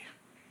mercy.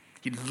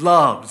 He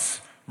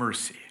loves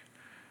mercy.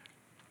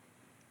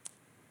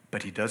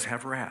 But he does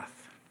have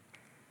wrath.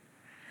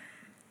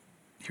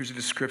 Here's a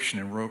description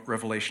in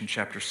Revelation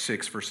chapter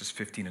 6, verses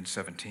 15 and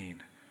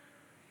 17.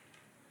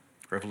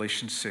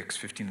 Revelation 6,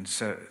 15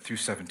 through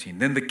 17.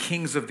 Then the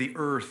kings of the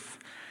earth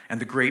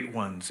and the great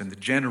ones and the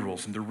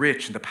generals and the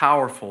rich and the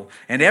powerful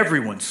and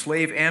everyone,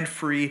 slave and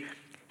free,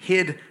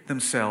 hid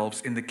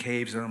themselves in the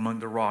caves and among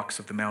the rocks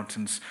of the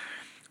mountains,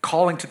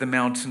 calling to the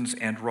mountains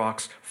and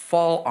rocks,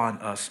 fall on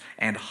us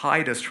and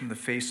hide us from the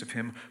face of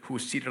him who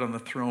is seated on the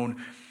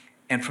throne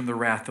and from the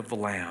wrath of the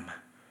Lamb.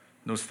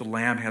 Notice the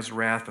Lamb has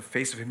wrath, the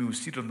face of him who is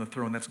seated on the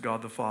throne, that's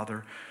God the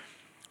Father.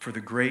 For the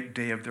great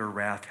day of their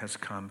wrath has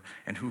come,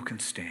 and who can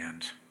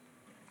stand?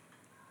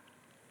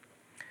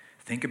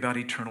 Think about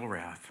eternal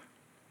wrath.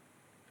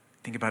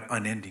 Think about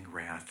unending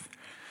wrath.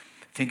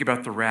 Think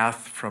about the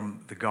wrath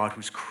from the God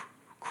who's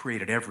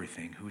created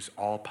everything, who's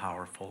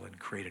all-powerful and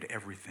created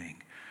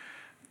everything.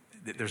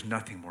 There's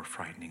nothing more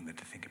frightening than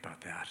to think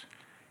about that.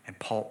 And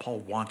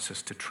Paul wants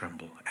us to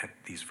tremble at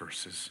these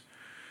verses.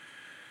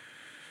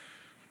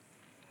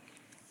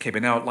 Okay,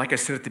 but now, like I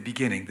said at the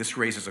beginning, this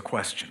raises a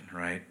question,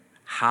 right?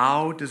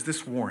 How does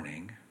this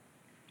warning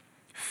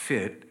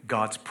fit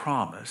God's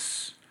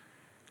promise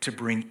to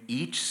bring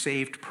each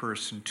saved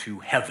person to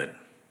heaven?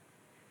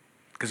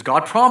 Because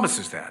God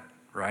promises that,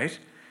 right?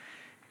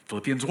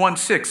 Philippians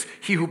 1:6,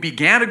 he who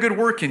began a good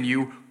work in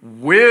you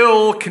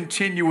will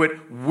continue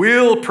it,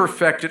 will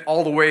perfect it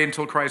all the way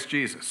until Christ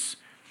Jesus.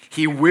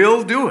 He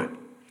will do it.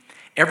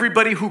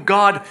 Everybody who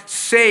God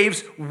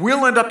saves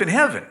will end up in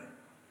heaven.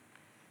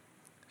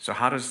 So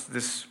how does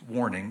this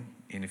warning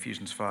in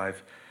Ephesians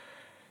 5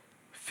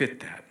 fit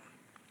that?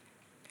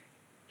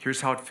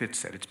 Here's how it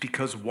fits that. It's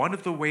because one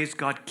of the ways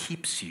God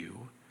keeps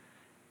you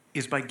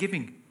is by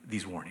giving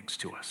these warnings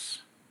to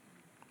us.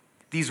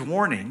 These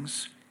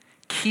warnings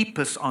keep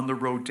us on the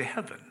road to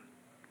heaven.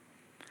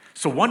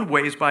 So one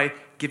way is by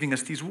giving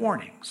us these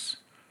warnings.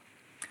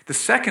 The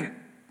second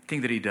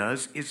thing that he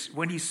does is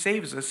when he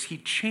saves us, he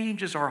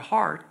changes our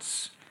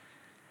hearts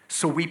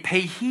so we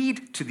pay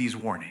heed to these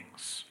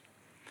warnings.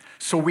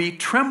 So we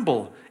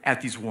tremble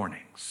at these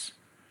warnings.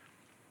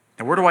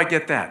 Now, where do I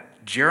get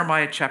that?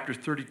 Jeremiah chapter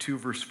 32,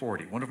 verse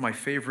 40, one of my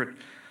favorite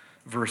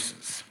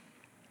verses.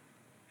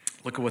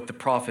 Look at what the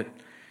prophet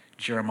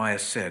Jeremiah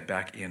said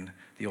back in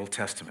the Old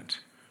Testament.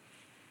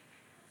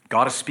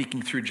 God is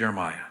speaking through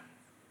Jeremiah.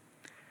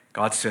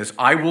 God says,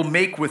 I will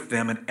make with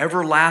them an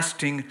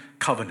everlasting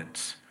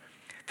covenant,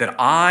 that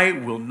I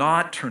will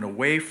not turn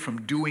away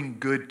from doing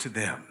good to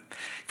them.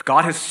 If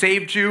God has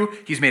saved you,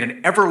 he's made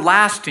an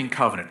everlasting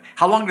covenant.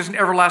 How long does an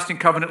everlasting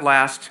covenant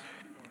last?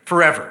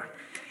 Forever.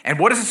 And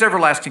what is this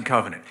everlasting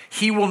covenant?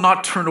 He will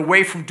not turn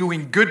away from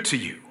doing good to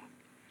you.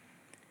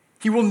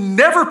 He will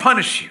never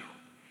punish you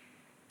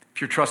if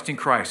you're trusting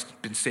Christ,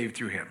 been saved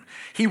through him.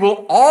 He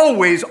will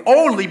always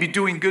only be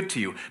doing good to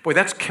you. Boy,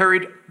 that's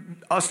carried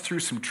us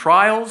through some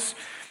trials,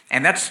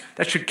 and that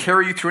should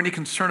carry you through any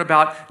concern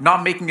about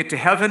not making it to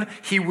heaven.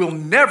 He will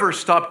never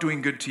stop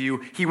doing good to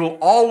you. He will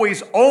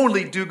always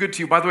only do good to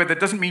you. By the way, that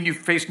doesn't mean you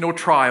face no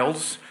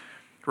trials,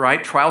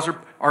 right? Trials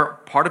are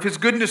part of his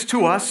goodness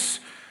to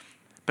us.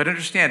 But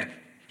understand,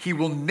 he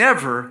will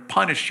never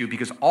punish you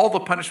because all the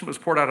punishment was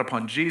poured out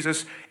upon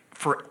Jesus.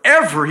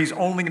 Forever, he's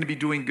only going to be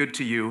doing good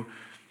to you.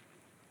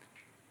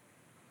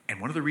 And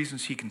one of the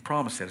reasons he can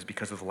promise that is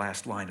because of the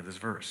last line of this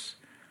verse.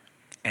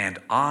 And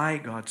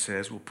I, God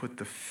says, will put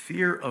the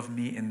fear of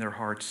me in their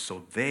hearts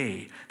so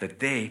that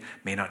they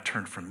may not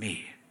turn from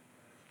me.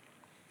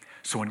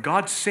 So when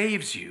God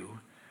saves you,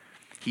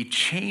 he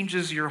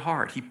changes your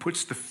heart. He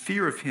puts the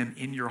fear of him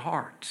in your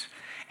heart.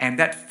 And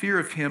that fear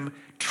of him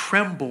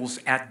trembles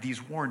at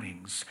these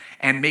warnings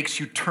and makes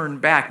you turn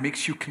back,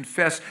 makes you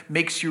confess,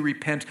 makes you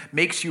repent,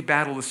 makes you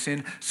battle the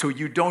sin so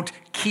you don't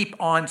keep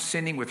on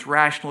sinning with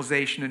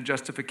rationalization and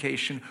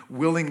justification,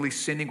 willingly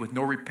sinning with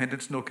no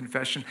repentance, no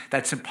confession.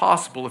 That's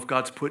impossible if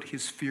God's put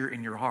his fear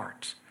in your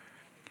heart.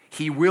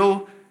 He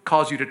will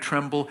cause you to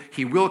tremble.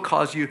 He will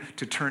cause you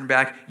to turn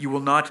back. You will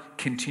not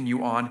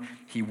continue on.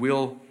 He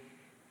will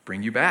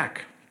bring you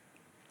back.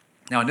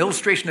 Now, an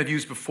illustration I've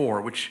used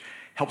before, which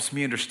helps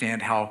me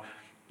understand how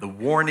the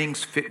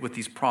warnings fit with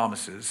these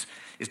promises,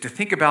 is to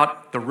think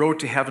about the road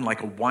to heaven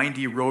like a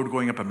windy road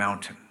going up a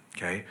mountain,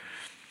 okay?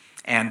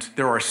 And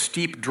there are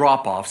steep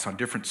drop-offs on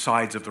different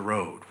sides of the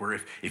road, where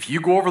if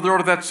you go over the road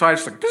to that side,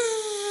 it's like,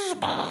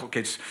 okay,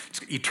 it's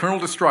eternal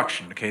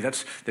destruction, okay?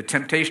 That's the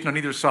temptation on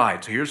either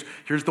side. So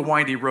here's the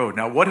windy road.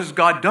 Now, what has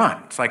God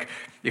done? It's like,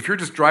 if you're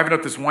just driving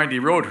up this windy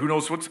road, who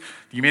knows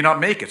you may not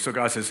make it. So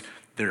God says,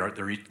 they're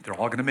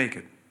all going to make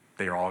it.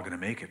 They are all going to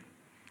make it.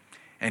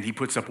 And he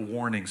puts up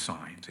warning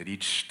signs at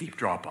each steep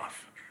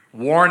drop-off.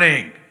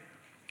 Warning,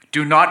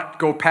 do not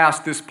go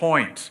past this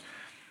point.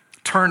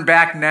 Turn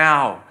back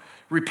now.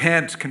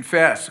 Repent,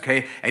 confess,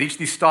 okay? At each of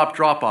these stop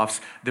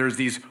drop-offs, there's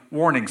these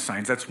warning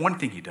signs. That's one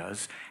thing he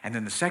does. And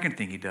then the second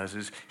thing he does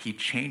is he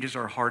changes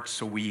our hearts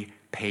so we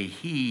pay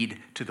heed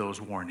to those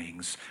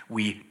warnings.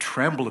 We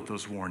tremble at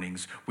those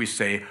warnings. We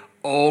say,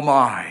 oh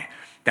my,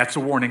 that's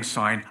a warning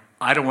sign.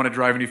 I don't want to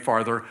drive any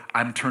farther.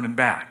 I'm turning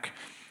back.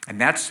 And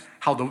that's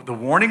how the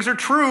warnings are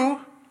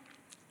true.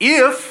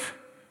 If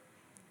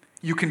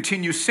you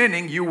continue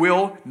sinning, you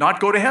will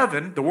not go to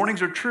heaven. The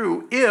warnings are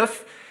true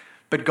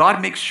but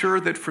God makes sure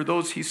that for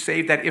those he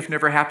saved, that if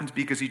never happens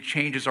because he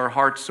changes our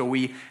hearts so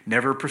we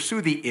never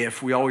pursue the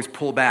if. We always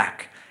pull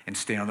back and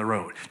stay on the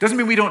road. Doesn't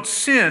mean we don't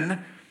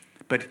sin,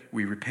 but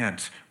we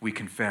repent, we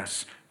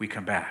confess, we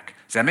come back.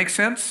 Does that make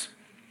sense?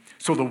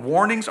 So the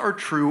warnings are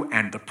true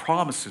and the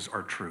promises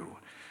are true.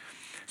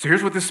 So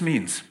here's what this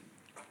means.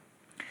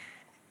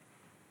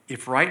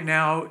 If right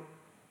now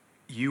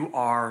you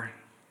are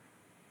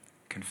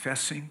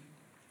confessing,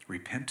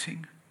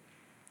 repenting,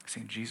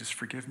 saying, Jesus,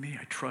 forgive me,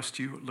 I trust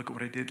you, look at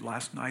what I did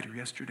last night or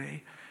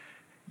yesterday,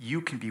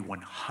 you can be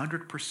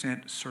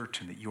 100%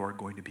 certain that you are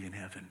going to be in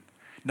heaven.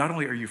 Not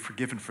only are you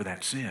forgiven for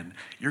that sin,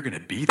 you're going to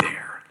be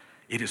there.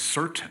 It is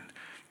certain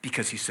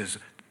because he says,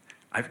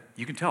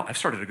 you can tell, I've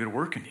started a good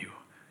work in you.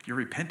 You're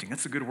repenting,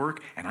 that's a good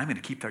work, and I'm going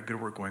to keep that good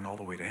work going all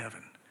the way to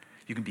heaven.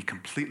 You can be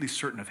completely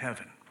certain of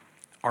heaven.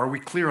 Are we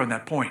clear on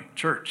that point,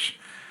 church?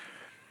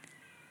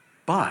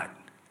 But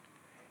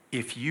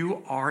if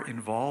you are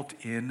involved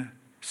in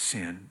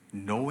sin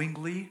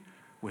knowingly,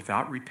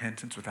 without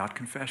repentance, without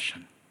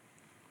confession,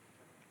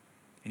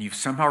 and you've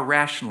somehow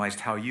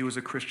rationalized how you as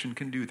a Christian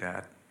can do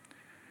that,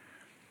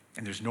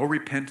 and there's no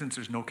repentance,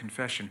 there's no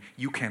confession,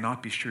 you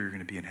cannot be sure you're going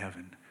to be in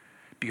heaven.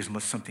 Because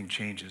unless something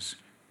changes,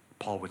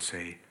 Paul would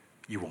say,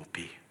 you won't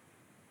be.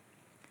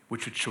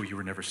 Which would show you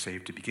were never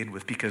saved to begin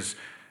with. Because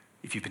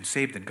if you've been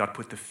saved, then God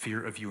put the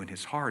fear of you in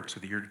his heart so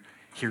that you're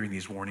hearing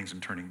these warnings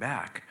and turning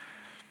back.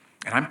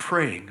 And I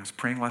was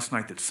praying last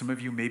night that some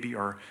of you maybe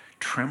are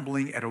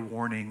trembling at a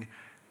warning,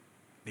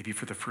 maybe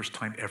for the first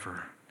time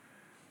ever.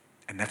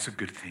 And that's a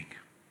good thing.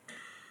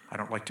 I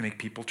don't like to make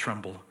people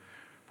tremble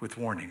with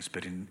warnings,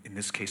 but in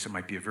this case, it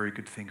might be a very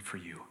good thing for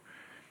you.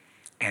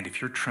 And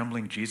if you're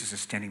trembling, Jesus is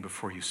standing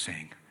before you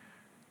saying,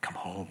 come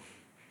home,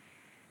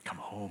 come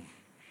home.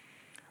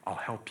 I'll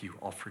help you,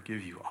 I'll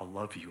forgive you, I'll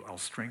love you, I'll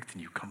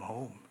strengthen you, come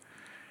home.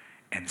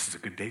 And this is a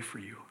good day for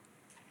you.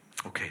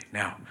 Okay,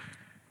 now,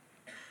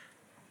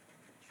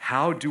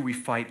 how do we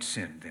fight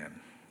sin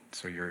then?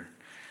 So you're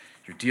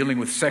dealing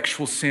with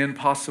sexual sin,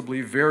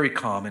 possibly very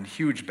common,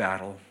 huge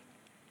battle.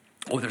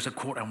 Oh, there's a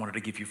quote I wanted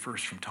to give you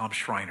first from Tom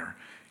Schreiner.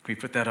 Can we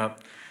put that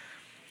up?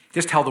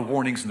 Just how the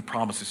warnings and the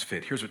promises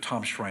fit. Here's what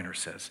Tom Schreiner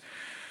says.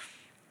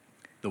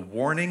 The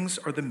warnings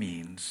are the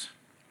means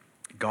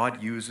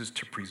God uses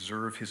to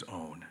preserve his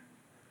own,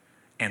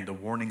 and the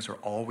warnings are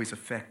always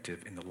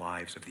effective in the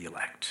lives of the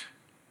elect.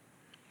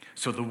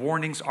 So the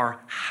warnings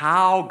are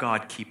how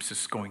God keeps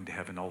us going to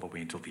heaven all the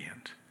way until the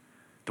end.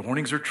 The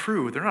warnings are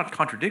true. They're not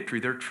contradictory.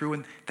 They're true,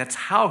 and that's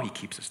how he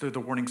keeps us. They're the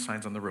warning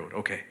signs on the road.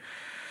 Okay.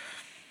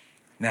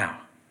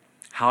 Now,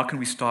 how can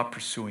we stop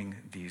pursuing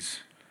these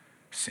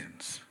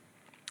sins?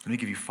 Let me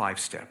give you 5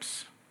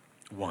 steps.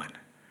 1,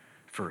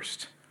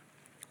 first,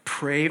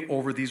 pray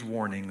over these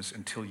warnings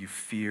until you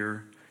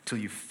feel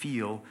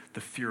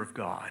the fear of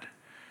God.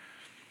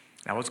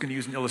 Now, I was going to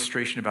use an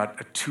illustration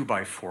about a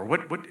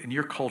 2x4. What in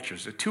your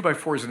cultures? A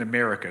 2x4 is in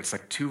America. It's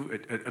like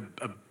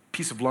a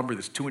piece of lumber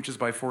that's 2 inches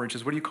by 4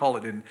 inches. What do you call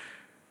it in?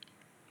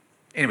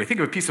 Anyway, think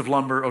of a piece of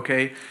lumber,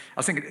 okay? I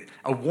was thinking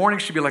a warning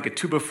should be like a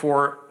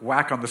 2x4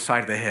 whack on the side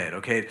of the head,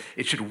 okay?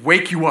 It should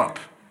wake you up.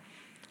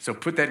 So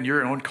put that in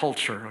your own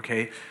culture,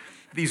 okay?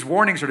 These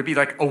warnings are to be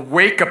like a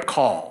wake-up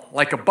call,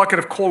 like a bucket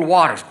of cold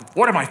water.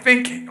 What am I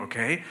thinking,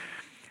 okay?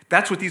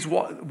 That's what these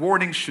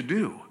warnings should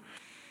do.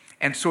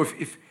 And so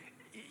if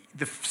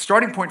the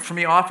starting point for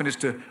me often is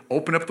to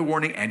open up the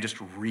warning and just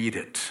read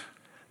it.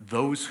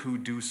 Those who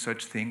do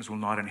such things will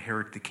not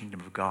inherit the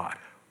kingdom of God.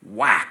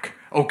 Whack.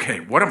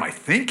 Okay, what am I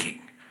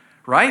thinking?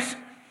 Right?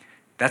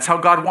 That's how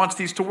God wants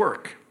these to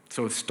work.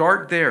 So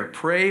start there.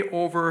 Pray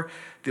over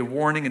the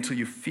warning until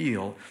you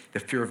feel the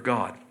fear of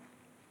God.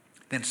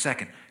 Then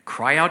second,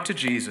 cry out to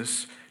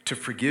Jesus to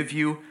forgive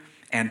you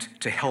and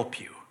to help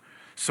you.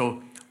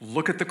 So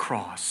look at the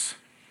cross,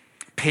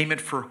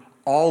 payment for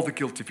all the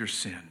guilt of your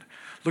sin.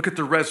 Look at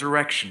the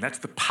resurrection. That's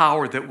the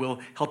power that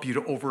will help you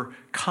to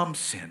overcome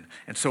sin.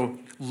 And so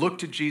look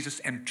to Jesus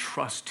and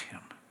trust him.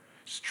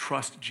 Just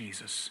trust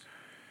Jesus.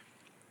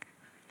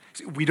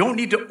 See, we don't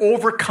need to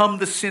overcome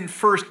the sin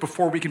first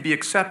before we can be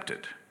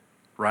accepted,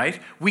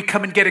 right? We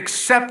come and get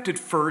accepted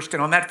first,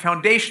 and on that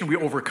foundation, we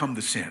overcome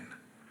the sin.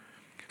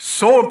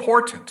 So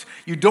important.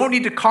 You don't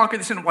need to conquer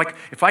the sin. Like,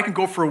 if I can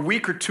go for a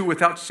week or two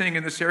without sinning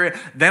in this area,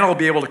 then I'll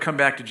be able to come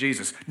back to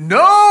Jesus.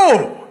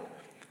 No,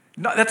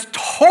 that's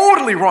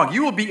totally wrong.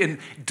 You will be in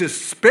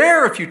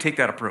despair if you take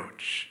that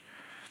approach.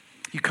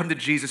 You come to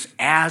Jesus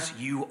as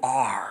you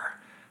are.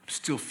 I'm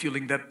still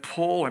feeling that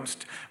pull.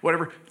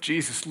 Whatever.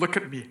 Jesus, look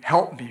at me.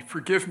 Help me.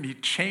 Forgive me.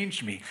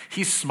 Change me.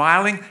 He's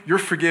smiling. You're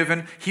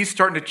forgiven. He's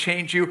starting to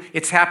change you.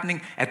 It's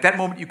happening. At that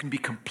moment, you can be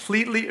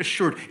completely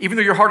assured. Even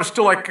though your heart is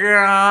still like,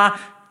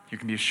 you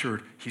can be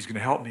assured he's going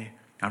to help me.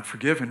 I'm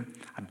forgiven.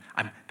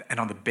 And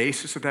on the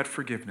basis of that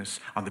forgiveness,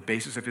 on the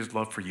basis of his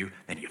love for you,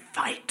 then you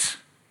fight.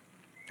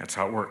 That's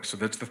how it works. So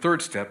that's the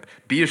third step.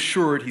 Be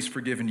assured he's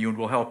forgiven you and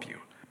will help you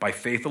by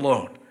faith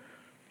alone.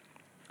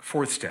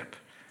 Fourth step,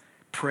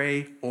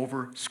 pray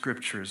over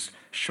scriptures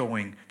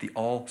showing the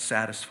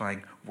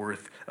all-satisfying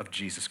worth of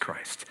Jesus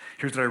Christ.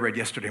 Here's what I read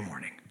yesterday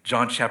morning.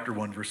 John chapter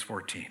 1, verse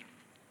 14.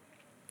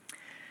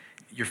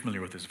 You're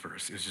familiar with this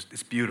verse.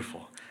 It's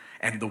beautiful.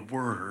 And the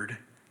Word,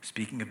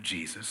 speaking of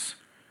Jesus,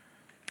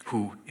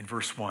 who in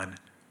verse 1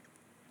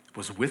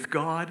 was with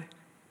God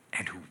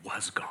and who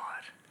was God.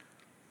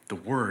 The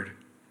Word,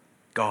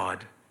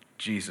 God,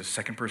 Jesus,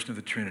 second person of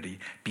the Trinity,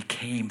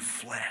 became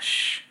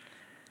flesh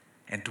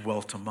and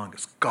dwelt among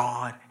us.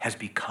 God has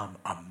become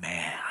a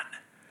man.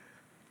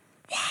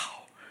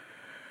 Wow.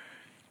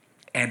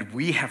 And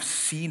we have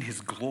seen his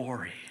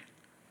glory,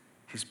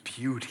 his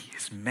beauty,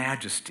 his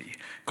majesty.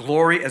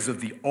 Glory as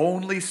of the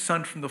only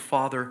Son from the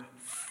Father,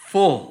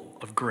 full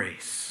of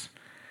grace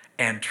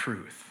and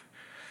truth.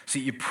 See,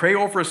 you pray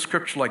over a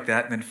scripture like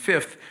that, and then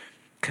fifth,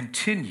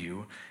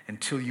 continue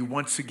until you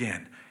once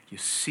again, you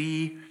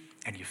see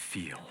and you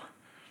feel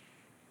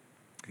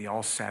the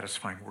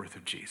all-satisfying worth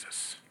of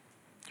Jesus.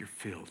 You're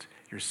filled,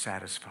 you're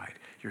satisfied,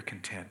 you're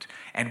content.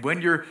 And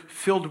when you're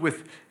filled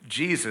with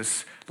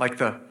Jesus, like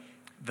the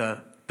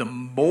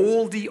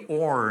moldy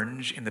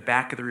orange in the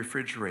back of the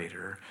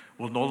refrigerator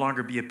will no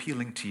longer be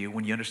appealing to you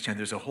when you understand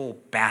there's a whole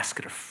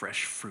basket of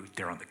fresh fruit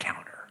there on the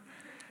counter.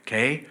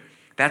 Okay?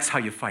 That's how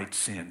you fight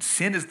sin.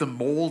 Sin is the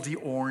moldy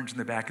orange in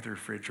the back of the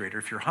refrigerator.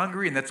 If you're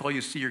hungry and that's all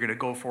you see, you're going to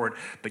go for it.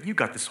 But you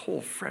got this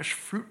whole fresh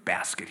fruit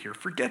basket here.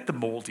 Forget the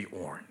moldy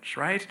orange,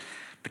 right?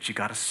 But you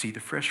got to see the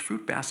fresh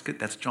fruit basket.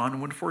 That's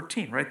John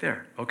 1:14 right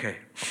there. Okay.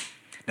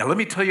 Now let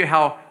me tell you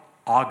how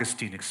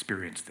Augustine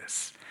experienced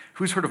this.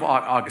 Who's heard of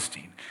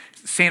Augustine?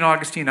 St.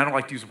 Augustine, I don't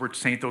like to use the word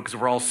saint though because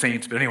we're all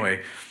saints, but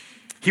anyway,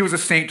 he was a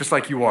saint just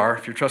like you are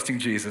if you're trusting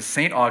Jesus.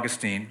 St.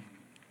 Augustine,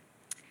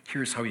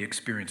 here's how he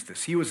experienced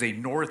this. He was a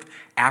North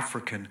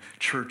African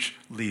church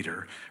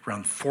leader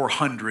around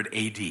 400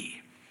 AD,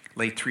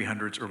 late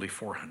 300s, early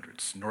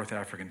 400s, North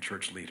African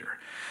church leader.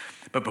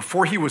 But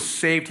before he was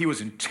saved, he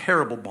was in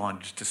terrible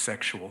bondage to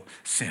sexual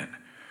sin.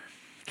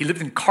 He lived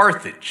in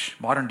Carthage,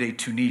 modern-day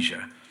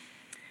Tunisia,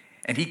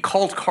 and he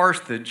called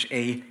Carthage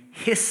a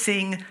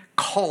hissing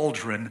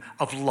cauldron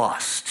of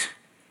lust.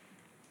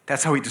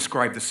 That's how he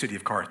described the city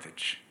of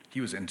Carthage.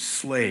 He was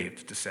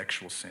enslaved to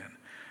sexual sin.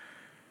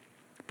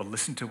 But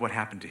listen to what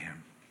happened to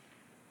him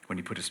when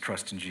he put his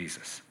trust in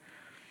Jesus.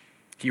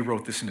 He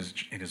wrote this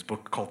in his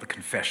book called The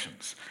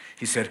Confessions.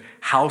 He said,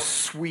 "How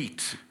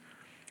sweet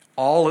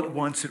all at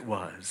once it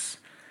was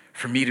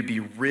for me to be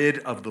rid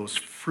of those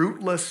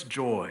fruitless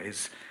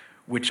joys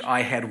which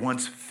I had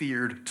once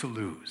feared to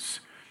lose."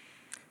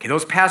 Okay,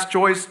 those past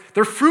joys,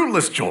 they're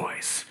fruitless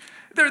joys.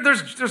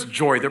 There's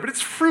joy there, but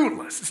it's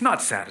fruitless. It's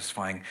not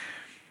satisfying.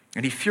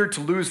 And he feared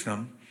to lose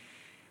them.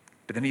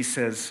 But then he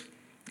says,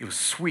 it was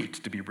sweet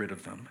to be rid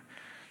of them.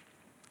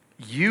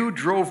 You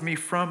drove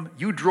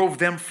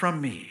them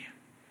from me.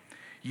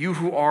 You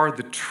who are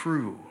the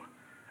true,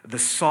 the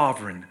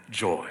sovereign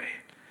joy.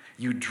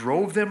 You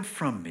drove them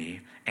from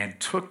me and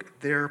took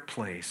their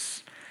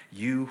place.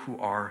 You who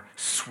are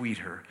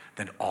sweeter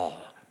than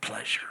all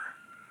pleasure.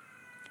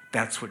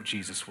 That's what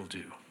Jesus will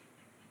do.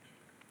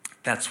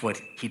 That's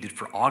what he did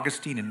for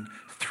Augustine in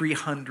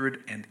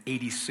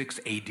 386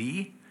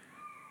 AD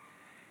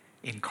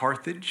in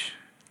Carthage,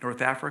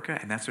 North Africa,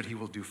 and that's what he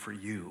will do for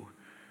you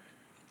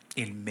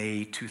in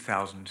May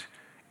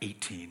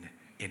 2018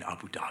 in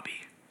Abu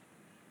Dhabi.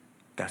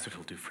 That's what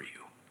he'll do for you.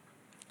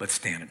 Let's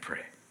stand and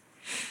pray.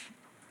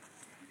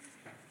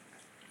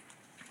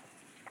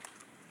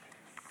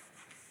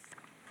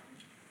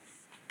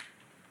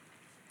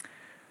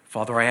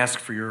 Father, I ask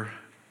for your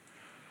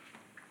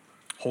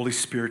Holy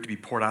Spirit to be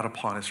poured out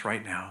upon us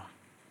right now.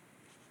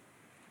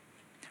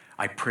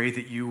 I pray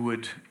that you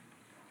would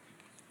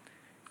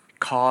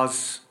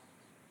cause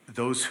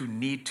those who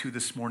need to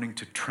this morning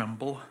to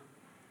tremble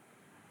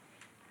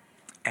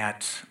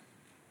at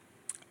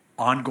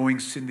ongoing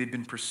sin they've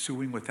been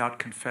pursuing without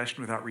confession,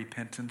 without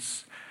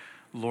repentance.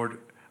 Lord,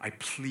 I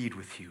plead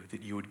with you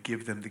that you would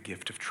give them the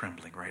gift of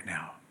trembling right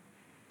now.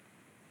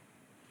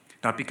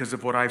 Not because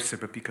of what I've said,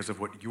 but because of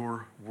what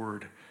your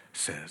word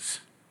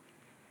says.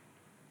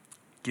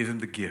 Give them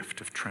the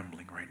gift of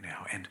trembling right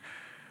now and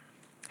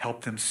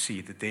help them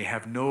see that they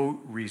have no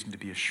reason to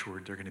be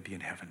assured they're going to be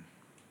in heaven.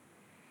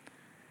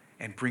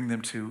 And bring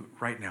them to,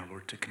 right now,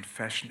 Lord, to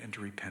confession and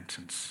to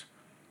repentance,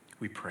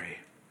 we pray.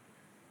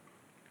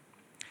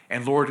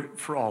 And Lord,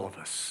 for all of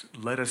us,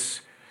 let us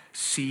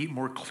see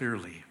more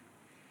clearly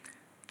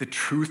the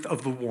truth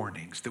of the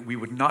warnings, that we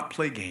would not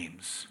play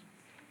games,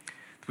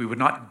 that we would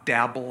not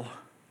dabble,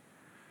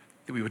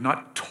 that we would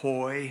not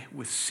toy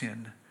with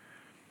sin,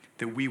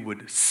 that we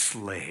would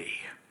slay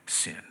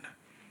sin,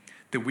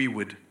 that we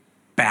would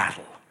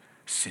battle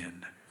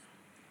sin.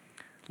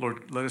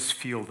 Lord, let us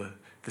feel the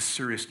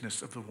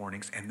seriousness of the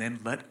warnings, and then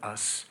let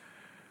us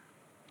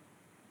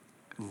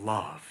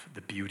love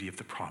the beauty of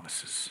the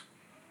promises,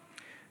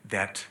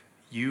 that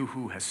you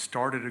who has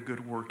started a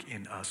good work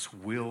in us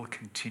will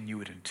continue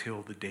it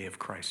until the day of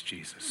Christ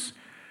Jesus.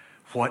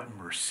 What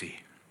mercy,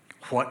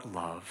 what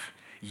love.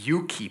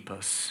 You keep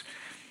us.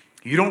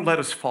 You don't let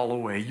us fall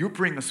away. You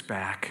bring us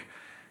back.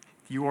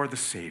 You are the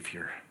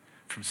Savior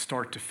from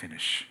start to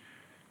finish.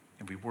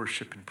 And we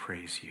worship and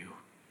praise you.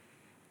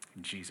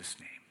 In Jesus'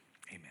 name.